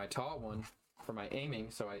can have my tall one for my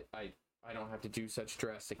aiming, so I don't have to do such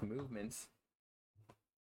drastic movements.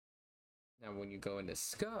 Now, when you go into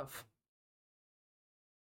Scuff,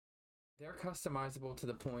 they're customizable to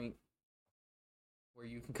the point where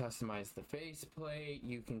you can customize the faceplate,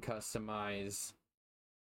 you can customize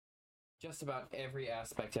just about every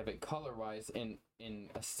aspect of it color-wise and in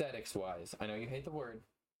aesthetics-wise. I know you hate the word,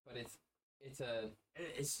 but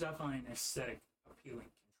It's definitely an aesthetic appealing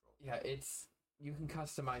control. yeah, you can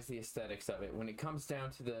customize the aesthetics of it. When it comes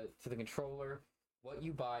down to the controller, what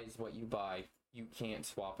you buy is what you buy. You can't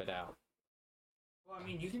swap it out. Well, I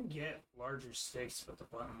mean, you can get larger sticks, but the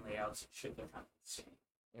button layouts and shit, they're kind of insane.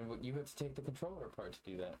 And you have to take the controller apart to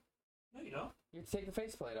do that. No, you don't. You have to take the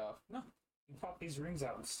faceplate off. No. You pop these rings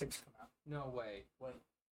out and sticks come out. No way. What?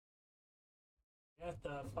 You have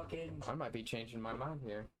to fucking... I might be changing my mind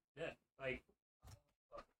here. Yeah, like...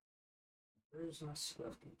 Fuck. Where's my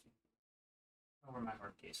stuff? Oh, where my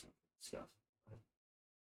hard case and stuff.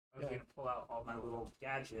 I was Yeah. gonna pull out all my little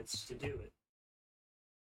gadgets to do it.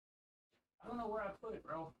 I don't know where I put it,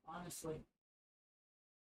 bro. Honestly.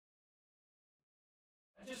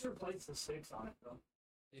 I just replaced the sticks on it, though.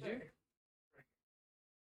 Did you?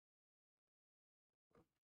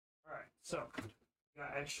 Alright, so, you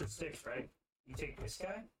got extra sticks, right? You take this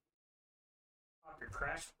guy, pop your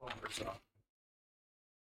crash bumpers off.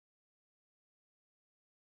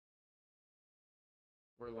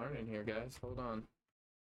 We're learning here, guys. Hold on.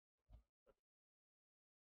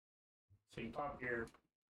 So you pop your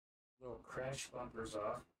little crash bumpers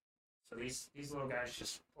off. So these little guys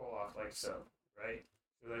just pull off like so, right?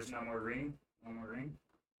 So there's no more ring, no more ring.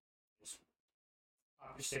 Just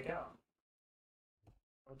pop your stick out.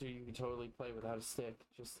 Oh, dude, you can totally play without a stick.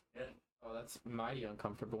 Just Yeah. oh, that's mighty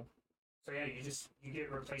uncomfortable. So yeah, you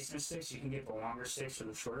get replacement sticks. You can get the longer sticks or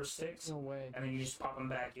the shorter sticks, No way. and then you just pop them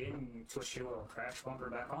back in and you twist your little crash bumper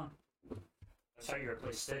back on. That's how you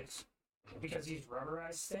replace sticks. Because these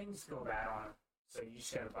rubberized things go bad on them, so you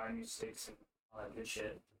just gotta buy new sticks and all that good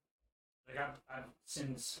shit. Like I've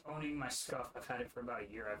since owning my Scuff, I've had it for about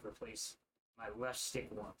a year. I've replaced my left stick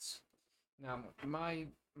once. Now, my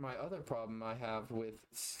other problem I have with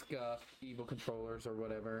Scuff, Evil controllers, or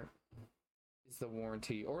whatever, is the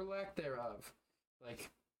warranty or lack thereof. Like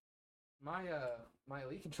my my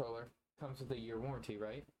Elite controller comes with a year warranty,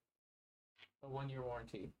 right? A 1-year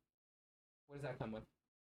warranty. What does that come with?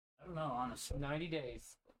 I don't know, honestly. 90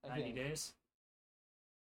 days. I 90 think. days.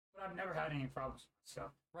 But I've never had any problems with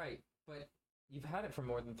Scuff. Right, but you've had it for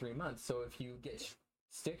more than 3 months, so if you get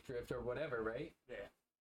stick drift or whatever, right? Yeah.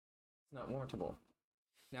 It's not warrantable.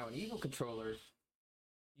 Now, an Evil controller,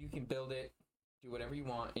 you can build it, do whatever you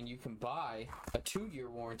want, and you can buy a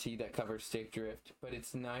 2-year warranty that covers stick drift, but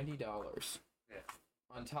it's $90 Yeah.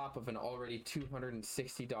 on top of an already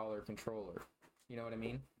 $260 controller. You know what I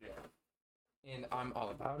mean? Yeah. And I'm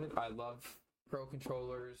all about it. I love Pro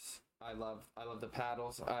controllers. I love the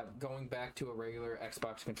paddles. Going back to a regular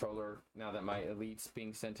Xbox controller now that my Elite's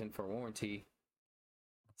being sent in for warranty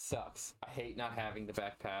sucks. I hate not having the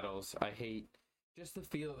back paddles. I hate just the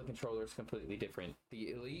feel of the controller is completely different.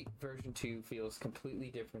 The Elite version 2 feels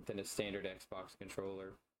completely different than a standard Xbox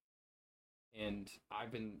controller. And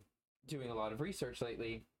I've been doing a lot of research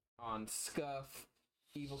lately on Scuff,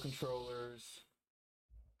 Evil controllers,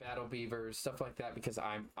 Battle Beavers, stuff like that, because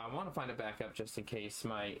I want to find a backup just in case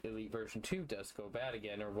my Elite version 2 does go bad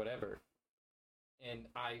again or whatever. And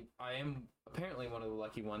I am apparently one of the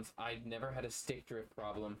lucky ones. I've never had a stick drift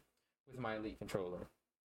problem with my Elite controller,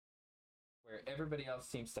 where everybody else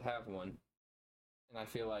seems to have one. And I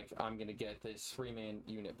feel like I'm going to get this 3-man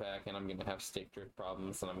unit back and I'm going to have stick drift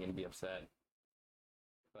problems and I'm going to be upset.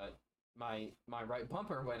 But my right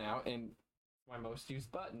bumper went out and my most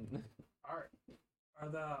used button. Are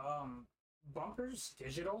the bumpers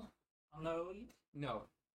digital on the Elite? No,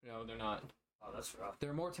 they're not. Oh, that's rough.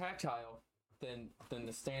 They're more tactile than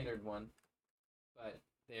the standard one, but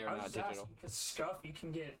they are not digital. Because Scuff, you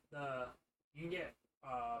can get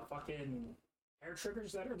fucking hair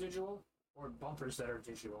triggers that are digital or bumpers that are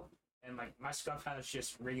digital. And like my Scuff has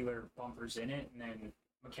just regular bumpers in it and then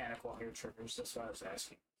mechanical hair triggers. That's what I was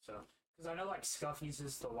asking. So, because I know like Scuff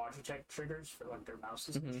uses the Logitech triggers for like their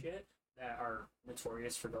mouses and shit that are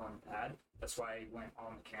notorious for going bad. That's why I went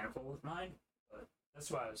all mechanical with mine. But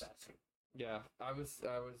that's why I was asking. Yeah, I was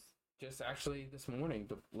just actually this morning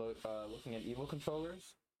looking at Evil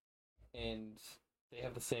controllers, and they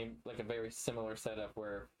have the same, like a very similar setup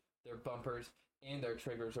where their bumpers and their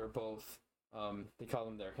triggers are both, they call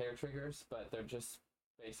them their hair triggers, but they're just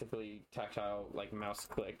basically tactile, like mouse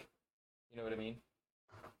click. You know what I mean?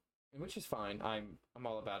 And which is fine. I'm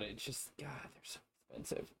all about it. It's just, God, they're so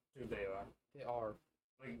expensive. Dude, they are. They are.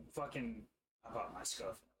 Like fucking, I bought my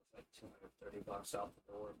Scuff and it was like $230 out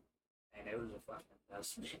the door. And it was a fucking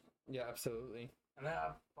investment. Yeah, absolutely. And then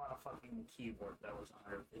I bought a fucking keyboard that was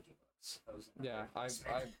 $150. That was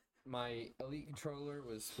My Elite controller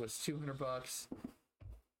was $200.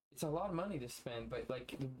 It's a lot of money to spend, but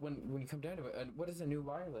like when you come down to it, what is a new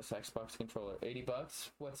wireless Xbox controller? $80.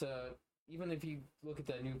 What's even if you look at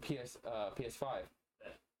the new PS5,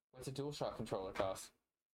 what's a DualShock controller cost?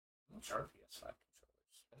 Which are PS5 controllers?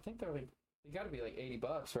 I think they got to be like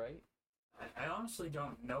 $80, right? I honestly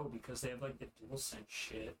don't know because they have like the DualSense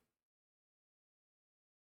shit.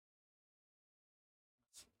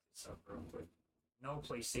 Let's look this up real quick. No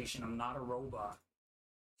PlayStation, I'm not a robot.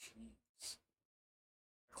 Jeez.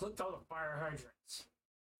 I clicked all the fire hydrants.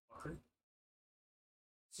 Fucker.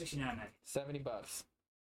 $69.90. $70.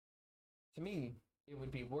 To me, it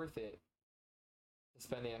would be worth it to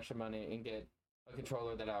spend the extra money and get a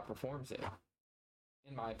controller that outperforms it,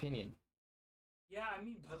 in my opinion. Yeah, I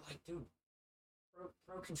mean, but like, dude,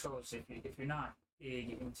 pro controllers, if you're not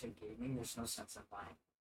big into gaming, there's no sense in buying.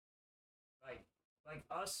 Like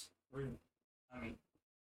us, I mean,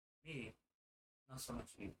 me, not so much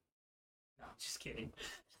you. No, I'm just kidding.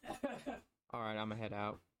 All right, I'm gonna head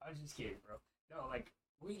out. I was just kidding, bro. No, like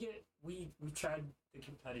we tried the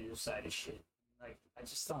competitive side of shit. Like I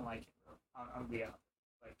just don't like it, bro. I'm be out.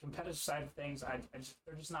 Like competitive side of things,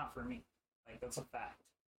 they're just not for me. Like that's a fact.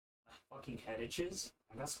 My fucking head itches.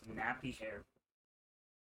 I got some nappy hair.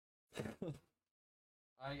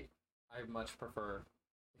 I much prefer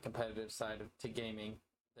the competitive side to gaming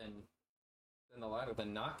than the latter,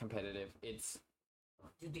 than not competitive. It's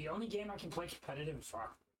Dude, the only game I can play competitive is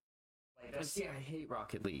Rocket League. Like that's see, I hate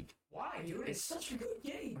Rocket League. why, dude? It's such a good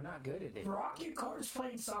game. I'm not good at it. Rocket cars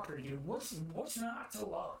playing soccer, dude. What's not to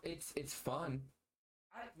love? It's fun,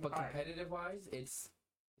 but competitive wise, it's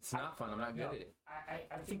not fun. I'm not good at it.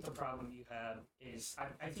 I think the problem you have is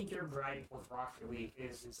I think you're right with Rocket League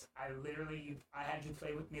is I had you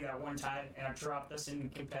play with me that one time and I dropped us in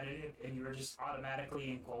competitive and you were just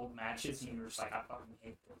automatically in gold matches and you were just like, I fucking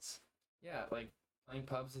hate this. Yeah, like playing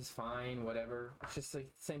pubs is fine, whatever. It's just like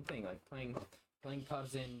the same thing, like playing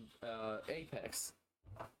pubs in Apex.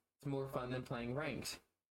 It's more fun than playing ranked.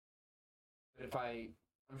 But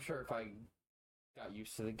I'm sure if I got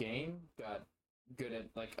used to the game, got good at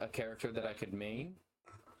like a character that I could main,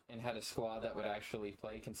 and had a squad that would actually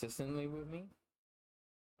play consistently with me,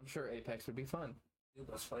 I'm sure Apex would be fun. Dude,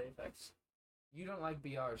 let's play Apex. You don't like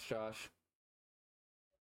BRs, Josh.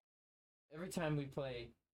 Every time we play,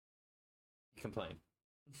 you complain.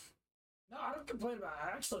 No, I don't complain about it.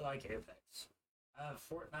 I actually like Apex.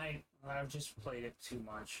 Fortnite, I've just played it too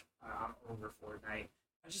much. I'm over Fortnite.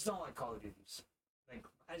 I just don't like Call of Duties. Like,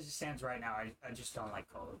 as it stands right now, I just don't like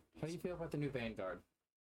Call of Duty. How do you feel about the new Vanguard?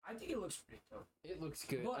 I think it looks pretty dope. It looks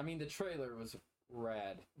good. But, I mean, the trailer was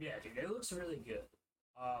rad. Yeah, dude, it looks really good.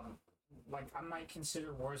 Like, I might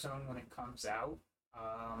consider Warzone when it comes out.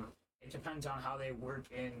 It depends on how they work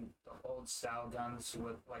in the old style guns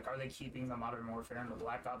with, like, are they keeping the Modern Warfare and the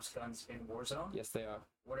Black Ops guns in Warzone? Yes, they are.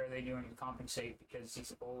 What are they doing to compensate? Because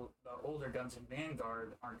the older guns in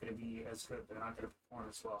Vanguard aren't going to be as good. They're not going to perform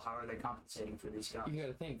as well. How are they compensating for these guns? You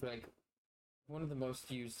gotta think, like, one of the most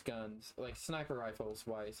used guns, like sniper rifles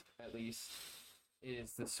wise, at least,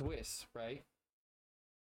 is the Swiss, right?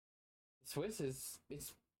 The Swiss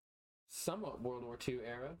it's somewhat World War II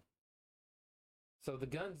era. So the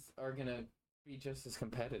guns are gonna be just as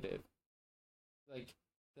competitive. Like,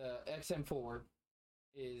 the XM4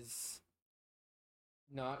 is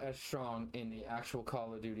not as strong in the actual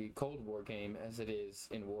Call of Duty Cold War game as it is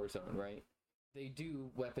in Warzone, right? They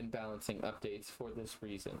do weapon balancing updates for this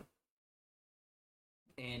reason.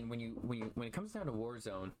 And when it comes down to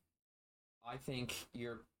Warzone, I think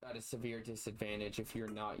you're at a severe disadvantage if you're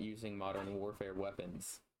not using Modern Warfare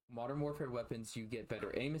weapons. Modern Warfare weapons, you get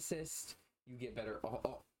better aim assist, you get better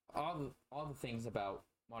all the things about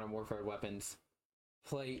Modern Warfare weapons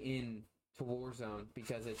play in to Warzone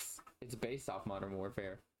because it's based off Modern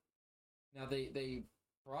Warfare. Now they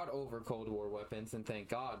brought over Cold War weapons, and thank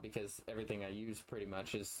God, because everything I use pretty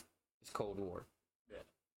much is Cold War. Yeah.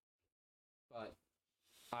 But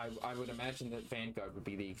I would imagine that Vanguard would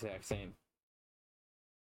be the exact same.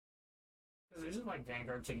 Because isn't like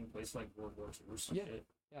Vanguard taking place like World War II or some shit?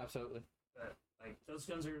 Yeah, absolutely. But like those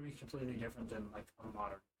guns are gonna be completely different than like a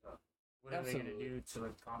modern gun. What are they gonna do to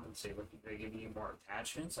like compensate? Like, are they give you more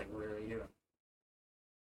attachments? Like, what are they doing?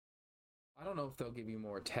 I don't know if they'll give you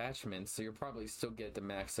more attachments, so you'll probably still get the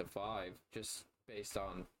max of 5 just based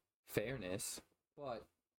on fairness. But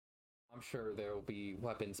I'm sure there will be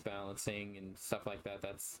weapons balancing and stuff like that.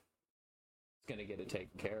 That's gonna get it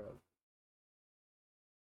taken care of.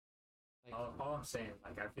 Like, all I'm saying,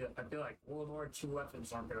 like I feel like World War II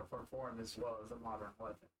weapons aren't gonna perform as well as a modern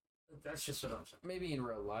weapon. That's just what I'm saying. Maybe in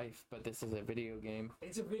real life, but this is a video game.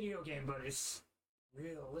 It's a video game, but it's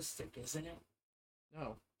realistic, isn't it?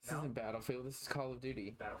 No, this isn't Battlefield. This is Call of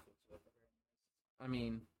Duty. Battlefield. I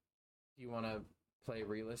mean, do you want to play a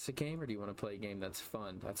realistic game or do you want to play a game that's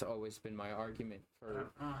fun? That's always been my argument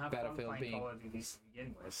for I don't have Battlefield fun being. Call of Duty to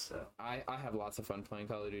begin with, so I have lots of fun playing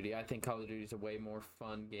Call of Duty. I think Call of Duty is a way more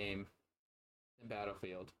fun game than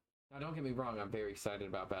Battlefield. Now, don't get me wrong. I'm very excited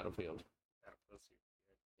about Battlefield.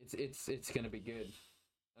 It's gonna be good.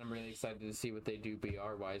 I'm really excited to see what they do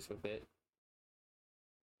BR wise with it.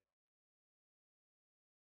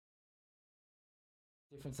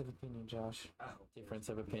 Difference of opinion, Josh. Difference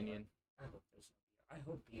of opinion. I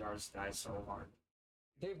hope BRs die so hard.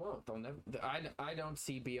 They won't. They'll never. I don't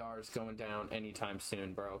see BRs going down anytime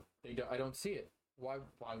soon, bro. I don't see it. Why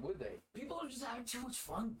would they? People are just having too much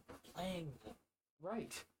fun playing them.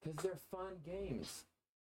 Right, because they're fun games.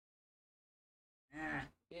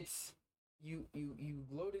 It's you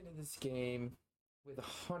load into this game with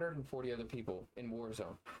 140 other people in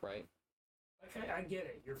Warzone, right? Okay, I get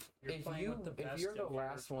it. You're If playing with the best. if you're the of your-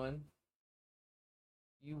 last one,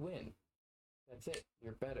 you win. That's it.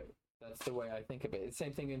 You're better. That's the way I think of it. It's the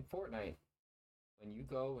same thing in Fortnite. When you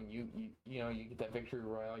go and you get that victory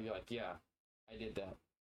royale, you're like, yeah, I did that.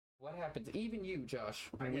 What happens? Even you, Josh,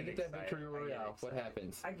 when you get get that excited. victory I get royale, what excited.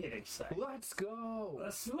 happens? I get excited. Let's go.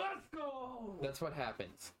 Let's go. That's what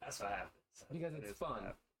happens. That's what happens. Because That it's is what fun.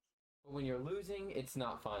 happens. But when you're losing, it's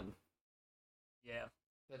not fun. Yeah.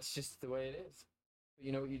 That's just the way it is. But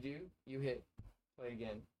you know what you do? You hit play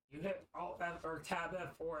again. You hit Alt F or Tab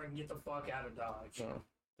F4 and get the fuck out of Dodge. No,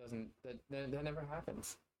 doesn't that never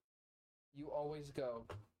happens. You always go.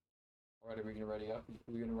 All right, are we gonna ready up?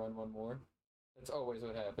 Are we gonna run one more? That's always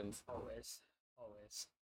what happens. Always.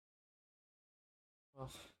 Oh,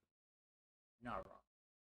 Not wrong.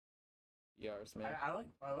 PRs, man. I like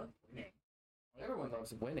winning. Everyone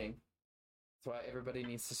loves winning. That's why everybody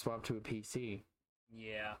needs to swap to a PC.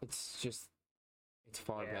 Yeah. It's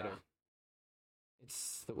far Yeah. better.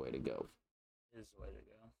 It's the way to go. It is the way to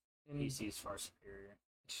go. And PC is far superior.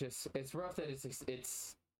 it's rough that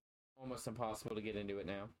it's almost impossible to get into it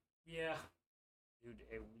now. Yeah. Dude,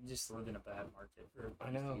 we just live in a bad market for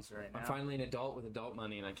I know. PCs right now. I'm finally an adult with adult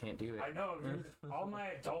money and I can't do it. I know, dude. All my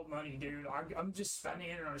adult money, dude. I'm just spending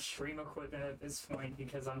it on stream equipment at this point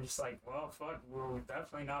because I'm just like, well, fuck, we're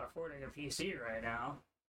definitely not affording a PC right now.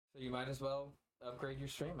 So you might as well upgrade your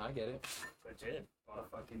stream. I get it. But did bought a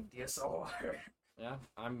fucking DSLR. Yeah,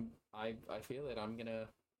 I feel it. I'm gonna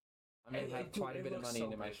It- have it- dude, quite a it bit of looks money so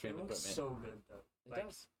into my good. stream It looks equipment. so good though. It Like,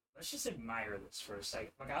 does. let's just admire this for a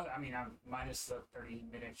second. Like, I mean, I'm minus the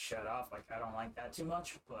 30-minute shut off. Like, I don't like that too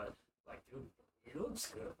much, but like, dude, it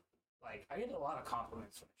looks good. Like, I get a lot of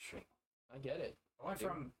compliments when I stream. I get it. I went Dude.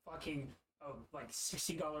 from fucking like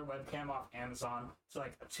 $60 webcam off Amazon to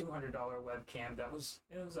like a $200 webcam it was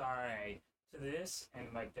alright to this,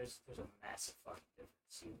 and like there's a massive fucking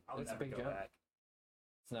difference. Dude. I'll That's a never big go jump. back.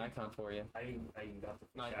 It's an icon for you. I even got the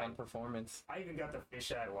Nikon fisheye. performance. I even got the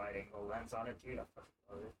fisheye wide angle lens on it, dude. I fucking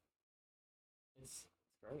love it. It's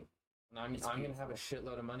great. And I'm It's gonna have a beautiful.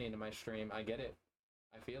 shitload of money into my stream. I get it.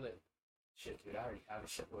 I feel it. Shit, dude, I already have a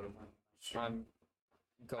shitload of money. on my stream. I'm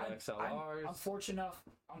Go XLRs. I'm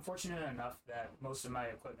fortunate enough that most of my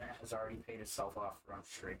equipment has already paid itself off from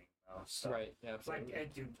streaming, though. So, Right. Yeah. like, Absolutely.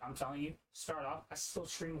 dude, I'm telling you, start off, I still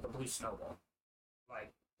stream with a Blue Snowball.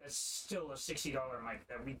 Like, that's still a $60 mic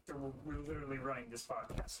that we're literally running this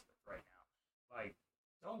podcast with right now. Like,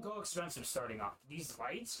 don't go expensive starting off. These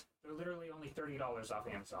lights, they're literally only $30 off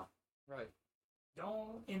Amazon. Right.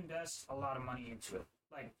 Don't invest a lot of money into it.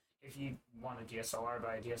 Like, if you want a DSLR,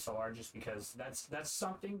 buy a DSLR just because that's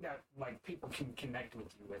something that like people can connect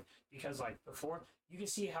with you with. Because like before, you can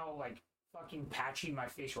see how like fucking patchy my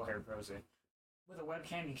facial hair grows in. With a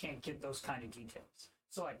webcam, you can't get those kind of details.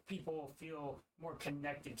 So like people feel more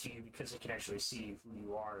connected to you because they can actually see who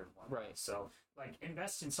you are and whatnot. Right. So like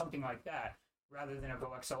invest in something like that rather than a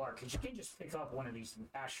Go XLR, because you can just pick up one of these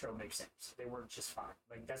Astro mix-ins. They work just fine.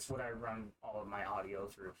 Like that's what I run all of my audio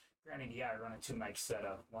through. Granted, yeah, I run a 2-mic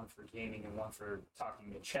setup, one for gaming and one for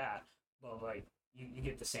talking to chat, but like you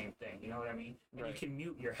get the same thing, you know what I mean? And Right. you can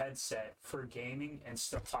mute your headset for gaming and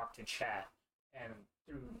still talk to chat and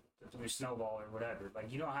through Snowball or whatever.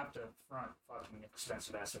 Like you don't have to front fucking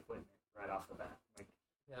expensive ass equipment right off the bat. Like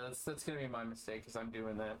Yeah. That's gonna be my mistake because I'm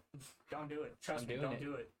doing that. don't do it. Trust I'm me, doing don't it.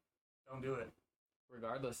 do it. Don't do it.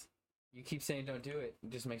 Regardless, you keep saying don't do it. It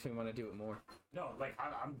just makes me want to do it more. No, like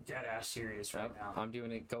I'm dead ass serious right Yep, now. I'm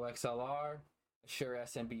doing it. Go XLR, Shure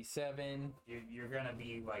SMB7. You're gonna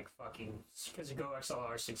be like fucking because you Go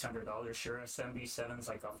XLR $600. Sure, SMB7's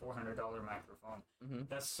like a $400 microphone. Mhm.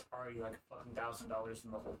 That's already like fucking $1,000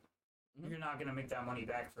 in the hole. Mhm. You're not gonna make that money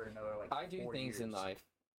back for another like. I do 4 things in years. life.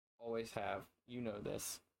 Always have. You know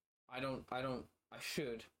this. I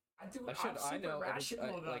should. I do. I should. I'm I super know.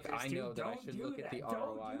 rational about Like this, I dude. know that I Don't should do look at the that. ROI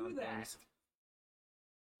Don't do on that. things.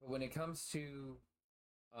 But when it comes to,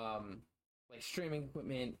 like streaming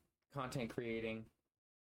equipment, content creating,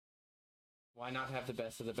 why not have the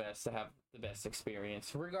best of the best to have the best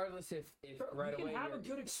experience? Regardless if Bro, right you away can have a you're-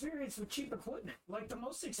 good experience with cheap equipment. Like the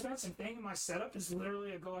most expensive thing in my setup is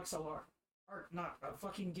literally a Go XLR, or not a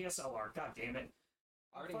fucking DSLR. God damn it!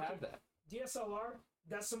 I already have that. DSLR.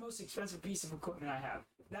 That's the most expensive piece of equipment I have.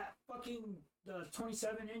 That fucking the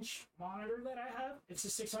 27-inch monitor that I have. It's a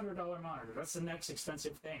 $600 monitor. That's the next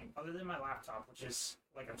expensive thing, other than my laptop, which is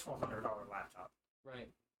like a $1,200 laptop. Right.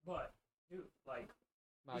 But dude, like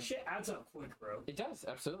My- this shit adds up quick, bro. It does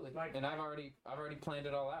absolutely. Like- and I've already planned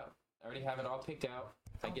it all out. I already have it all picked out.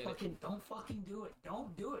 I get it. Don't fucking do it.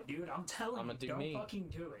 Don't do it, dude. I'm telling I'ma you. do Don't me. fucking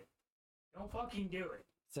do it. Don't fucking do it.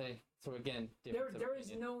 So again, There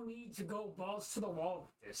is no need to go balls to the wall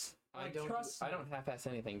with this. Like, trust me. I don't half-ass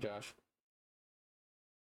anything, Josh.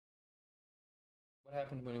 What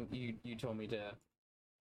happened when you told me to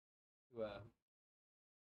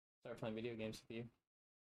start playing video games with you?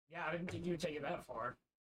 Yeah, I didn't think you would take it that far.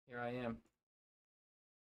 Here I am.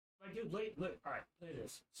 Like, dude, look, alright, look at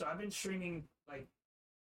this. So I've been streaming, like,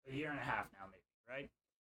 a year and a half now, maybe, right?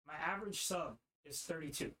 My average sub is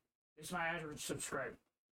 32. It's my average subscriber.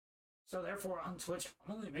 So therefore, on Twitch,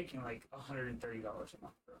 I'm only making, like, $130 a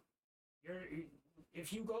month, bro.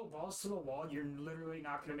 If you go balls to the wall, you're literally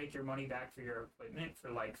not going to make your money back for your equipment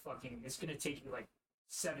for, like, fucking... It's going to take you, like,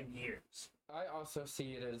 7 years. I also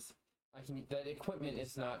see it as that equipment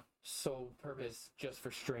is not sole purpose just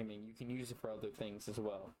for streaming. You can use it for other things as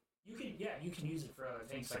well. You can use it for other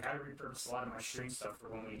things. Like, I repurpose a lot of my stream stuff for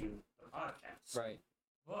when we do the podcast. Right.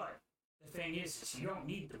 But the thing is you don't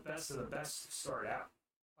need the best of the best to start out.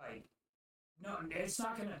 Like, no, it's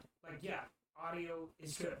not gonna, like, yeah, audio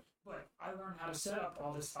is good, but I learned how to set up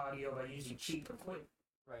all this audio by using cheap equipment.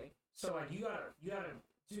 Right. So, like, you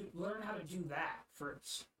gotta learn how to do that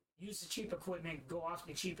first. Use the cheap equipment, go off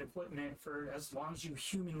the cheap equipment for as long as you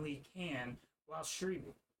humanly can while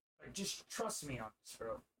streaming. Like, just trust me on this,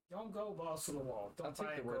 bro. Don't go balls to the wall. Don't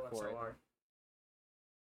buy a Go XLR.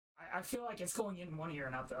 I feel like it's going in one ear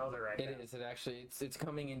and out the other right now. It is. It actually, it's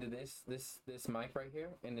coming into this mic right here,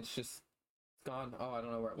 and it's gone. Oh, I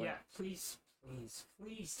don't know where it went. Yeah, please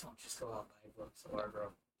don't just go out and buy a Go XLR, bro.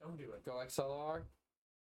 Don't do it. Go XLR.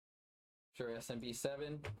 Sure,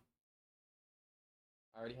 SMB7.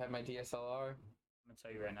 I already have my DSLR. I'm gonna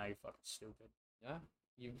tell you right now, you're fucking stupid. Yeah,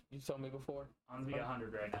 you told me before. I'm gonna be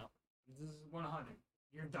 100 right now. This is 100.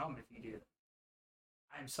 You're dumb if you do that.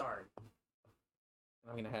 I'm sorry.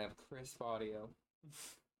 I'm gonna have crisp audio.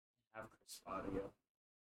 Have crisp audio.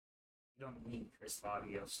 You don't need crisp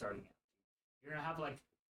audio starting out. You're gonna have like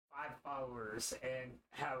 5 followers and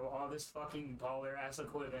have all this fucking baller ass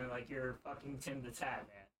equipment like you're fucking Tim the Tat,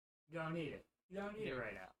 man. You don't need it. You don't need it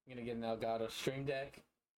right now. I'm gonna get an Elgato Stream Deck.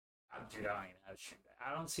 Dude, I don't even have a Stream Deck.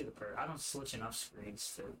 I don't see the I don't switch enough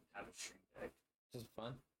screens to have a Stream Deck. Just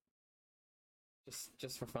fun.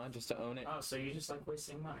 Just for fun, just to own it. Oh, so you just like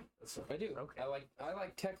wasting money? That's what I do. Okay. I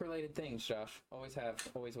like tech related things, Josh. Always have,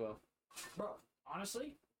 always will. Bro,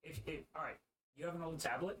 honestly, if all right, you have an old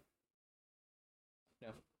tablet? No.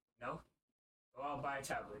 No? Well, I'll buy a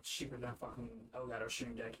tablet. It's cheaper than fucking Elgato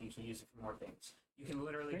Stream Deck. You can use it for more things. You can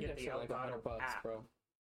literally Stream get decks the are like Elgato $100, app. bro.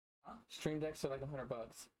 Huh? Stream decks are like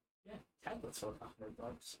 $100. Yeah, tablets are like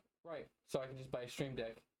 $100. Right. So I can just buy a Stream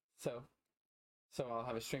Deck. So I'll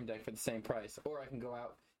have a Stream Deck for the same price, or I can go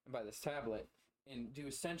out and buy this tablet and do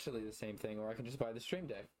essentially the same thing, or I can just buy the Stream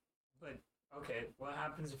Deck. But okay, what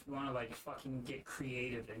happens if you want to like fucking get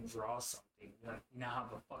creative and draw something? Like, you now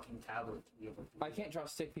have a fucking tablet to be able to do I can't draw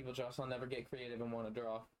stick people, Josh. I'll never get creative and want to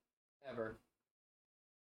draw, ever.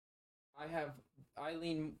 I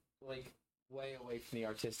lean like way away from the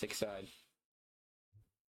artistic side.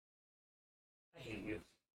 I hate you.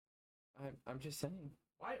 I'm just saying.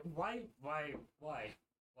 Why? Why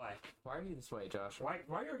are you this way, Josh? Why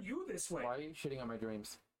are you this way? Why are you shitting on my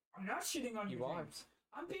dreams? I'm not shitting on You your are. dreams.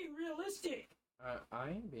 I'm being realistic. I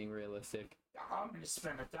am being realistic. I'm gonna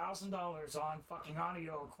spend $1,000 on fucking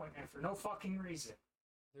audio equipment for no fucking reason.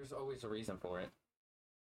 There's always a reason for it,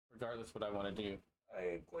 regardless what I want to do.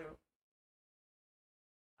 Alright,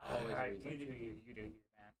 Always a you reason. do you,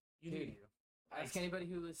 man. You do Dude, you. Ask anybody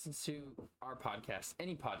who listens to our podcast,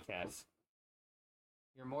 any podcast.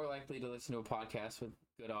 You're more likely to listen to a podcast with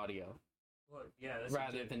good audio Look, yeah, that's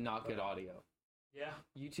rather than not good audio. Yeah.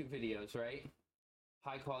 YouTube videos, right?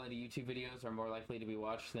 High quality YouTube videos are more likely to be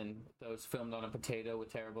watched than those filmed on a potato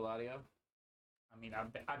with terrible audio. I mean,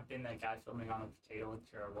 I've been that guy filming on a potato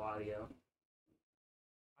with terrible audio.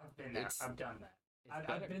 I've been there. I've done that.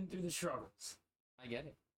 I've been through the struggles. I get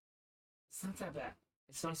it. It's not that bad.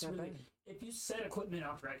 It's not that really, bad. If you set equipment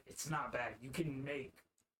up right, it's not bad. You can make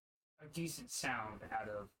a decent sound out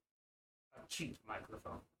of a cheap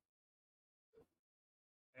microphone.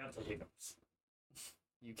 I have to hiccups.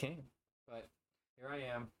 You can, but here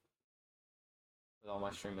I am with all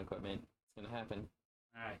my stream equipment. It's gonna happen.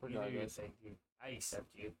 Alright, you do your Regardless. thing, dude. I accept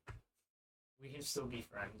you. We can still be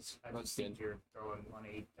friends. I That's just think good. you're throwing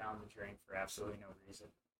money down the drain for absolutely no reason.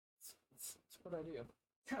 It's what I do.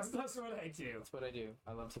 That's what I do. That's what I do.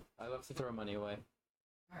 I love to throw money away.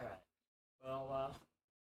 Alright. Well,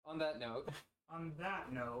 On that note, on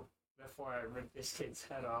that note, before I rip this kid's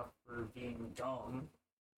head off for being dumb,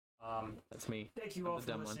 that's me. thank you I'm all the for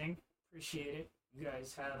dumb one. listening. Appreciate it. You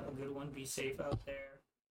guys have a good one. Be safe out there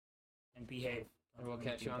and behave. And we'll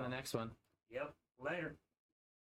catch you on the next one. Yep. Later.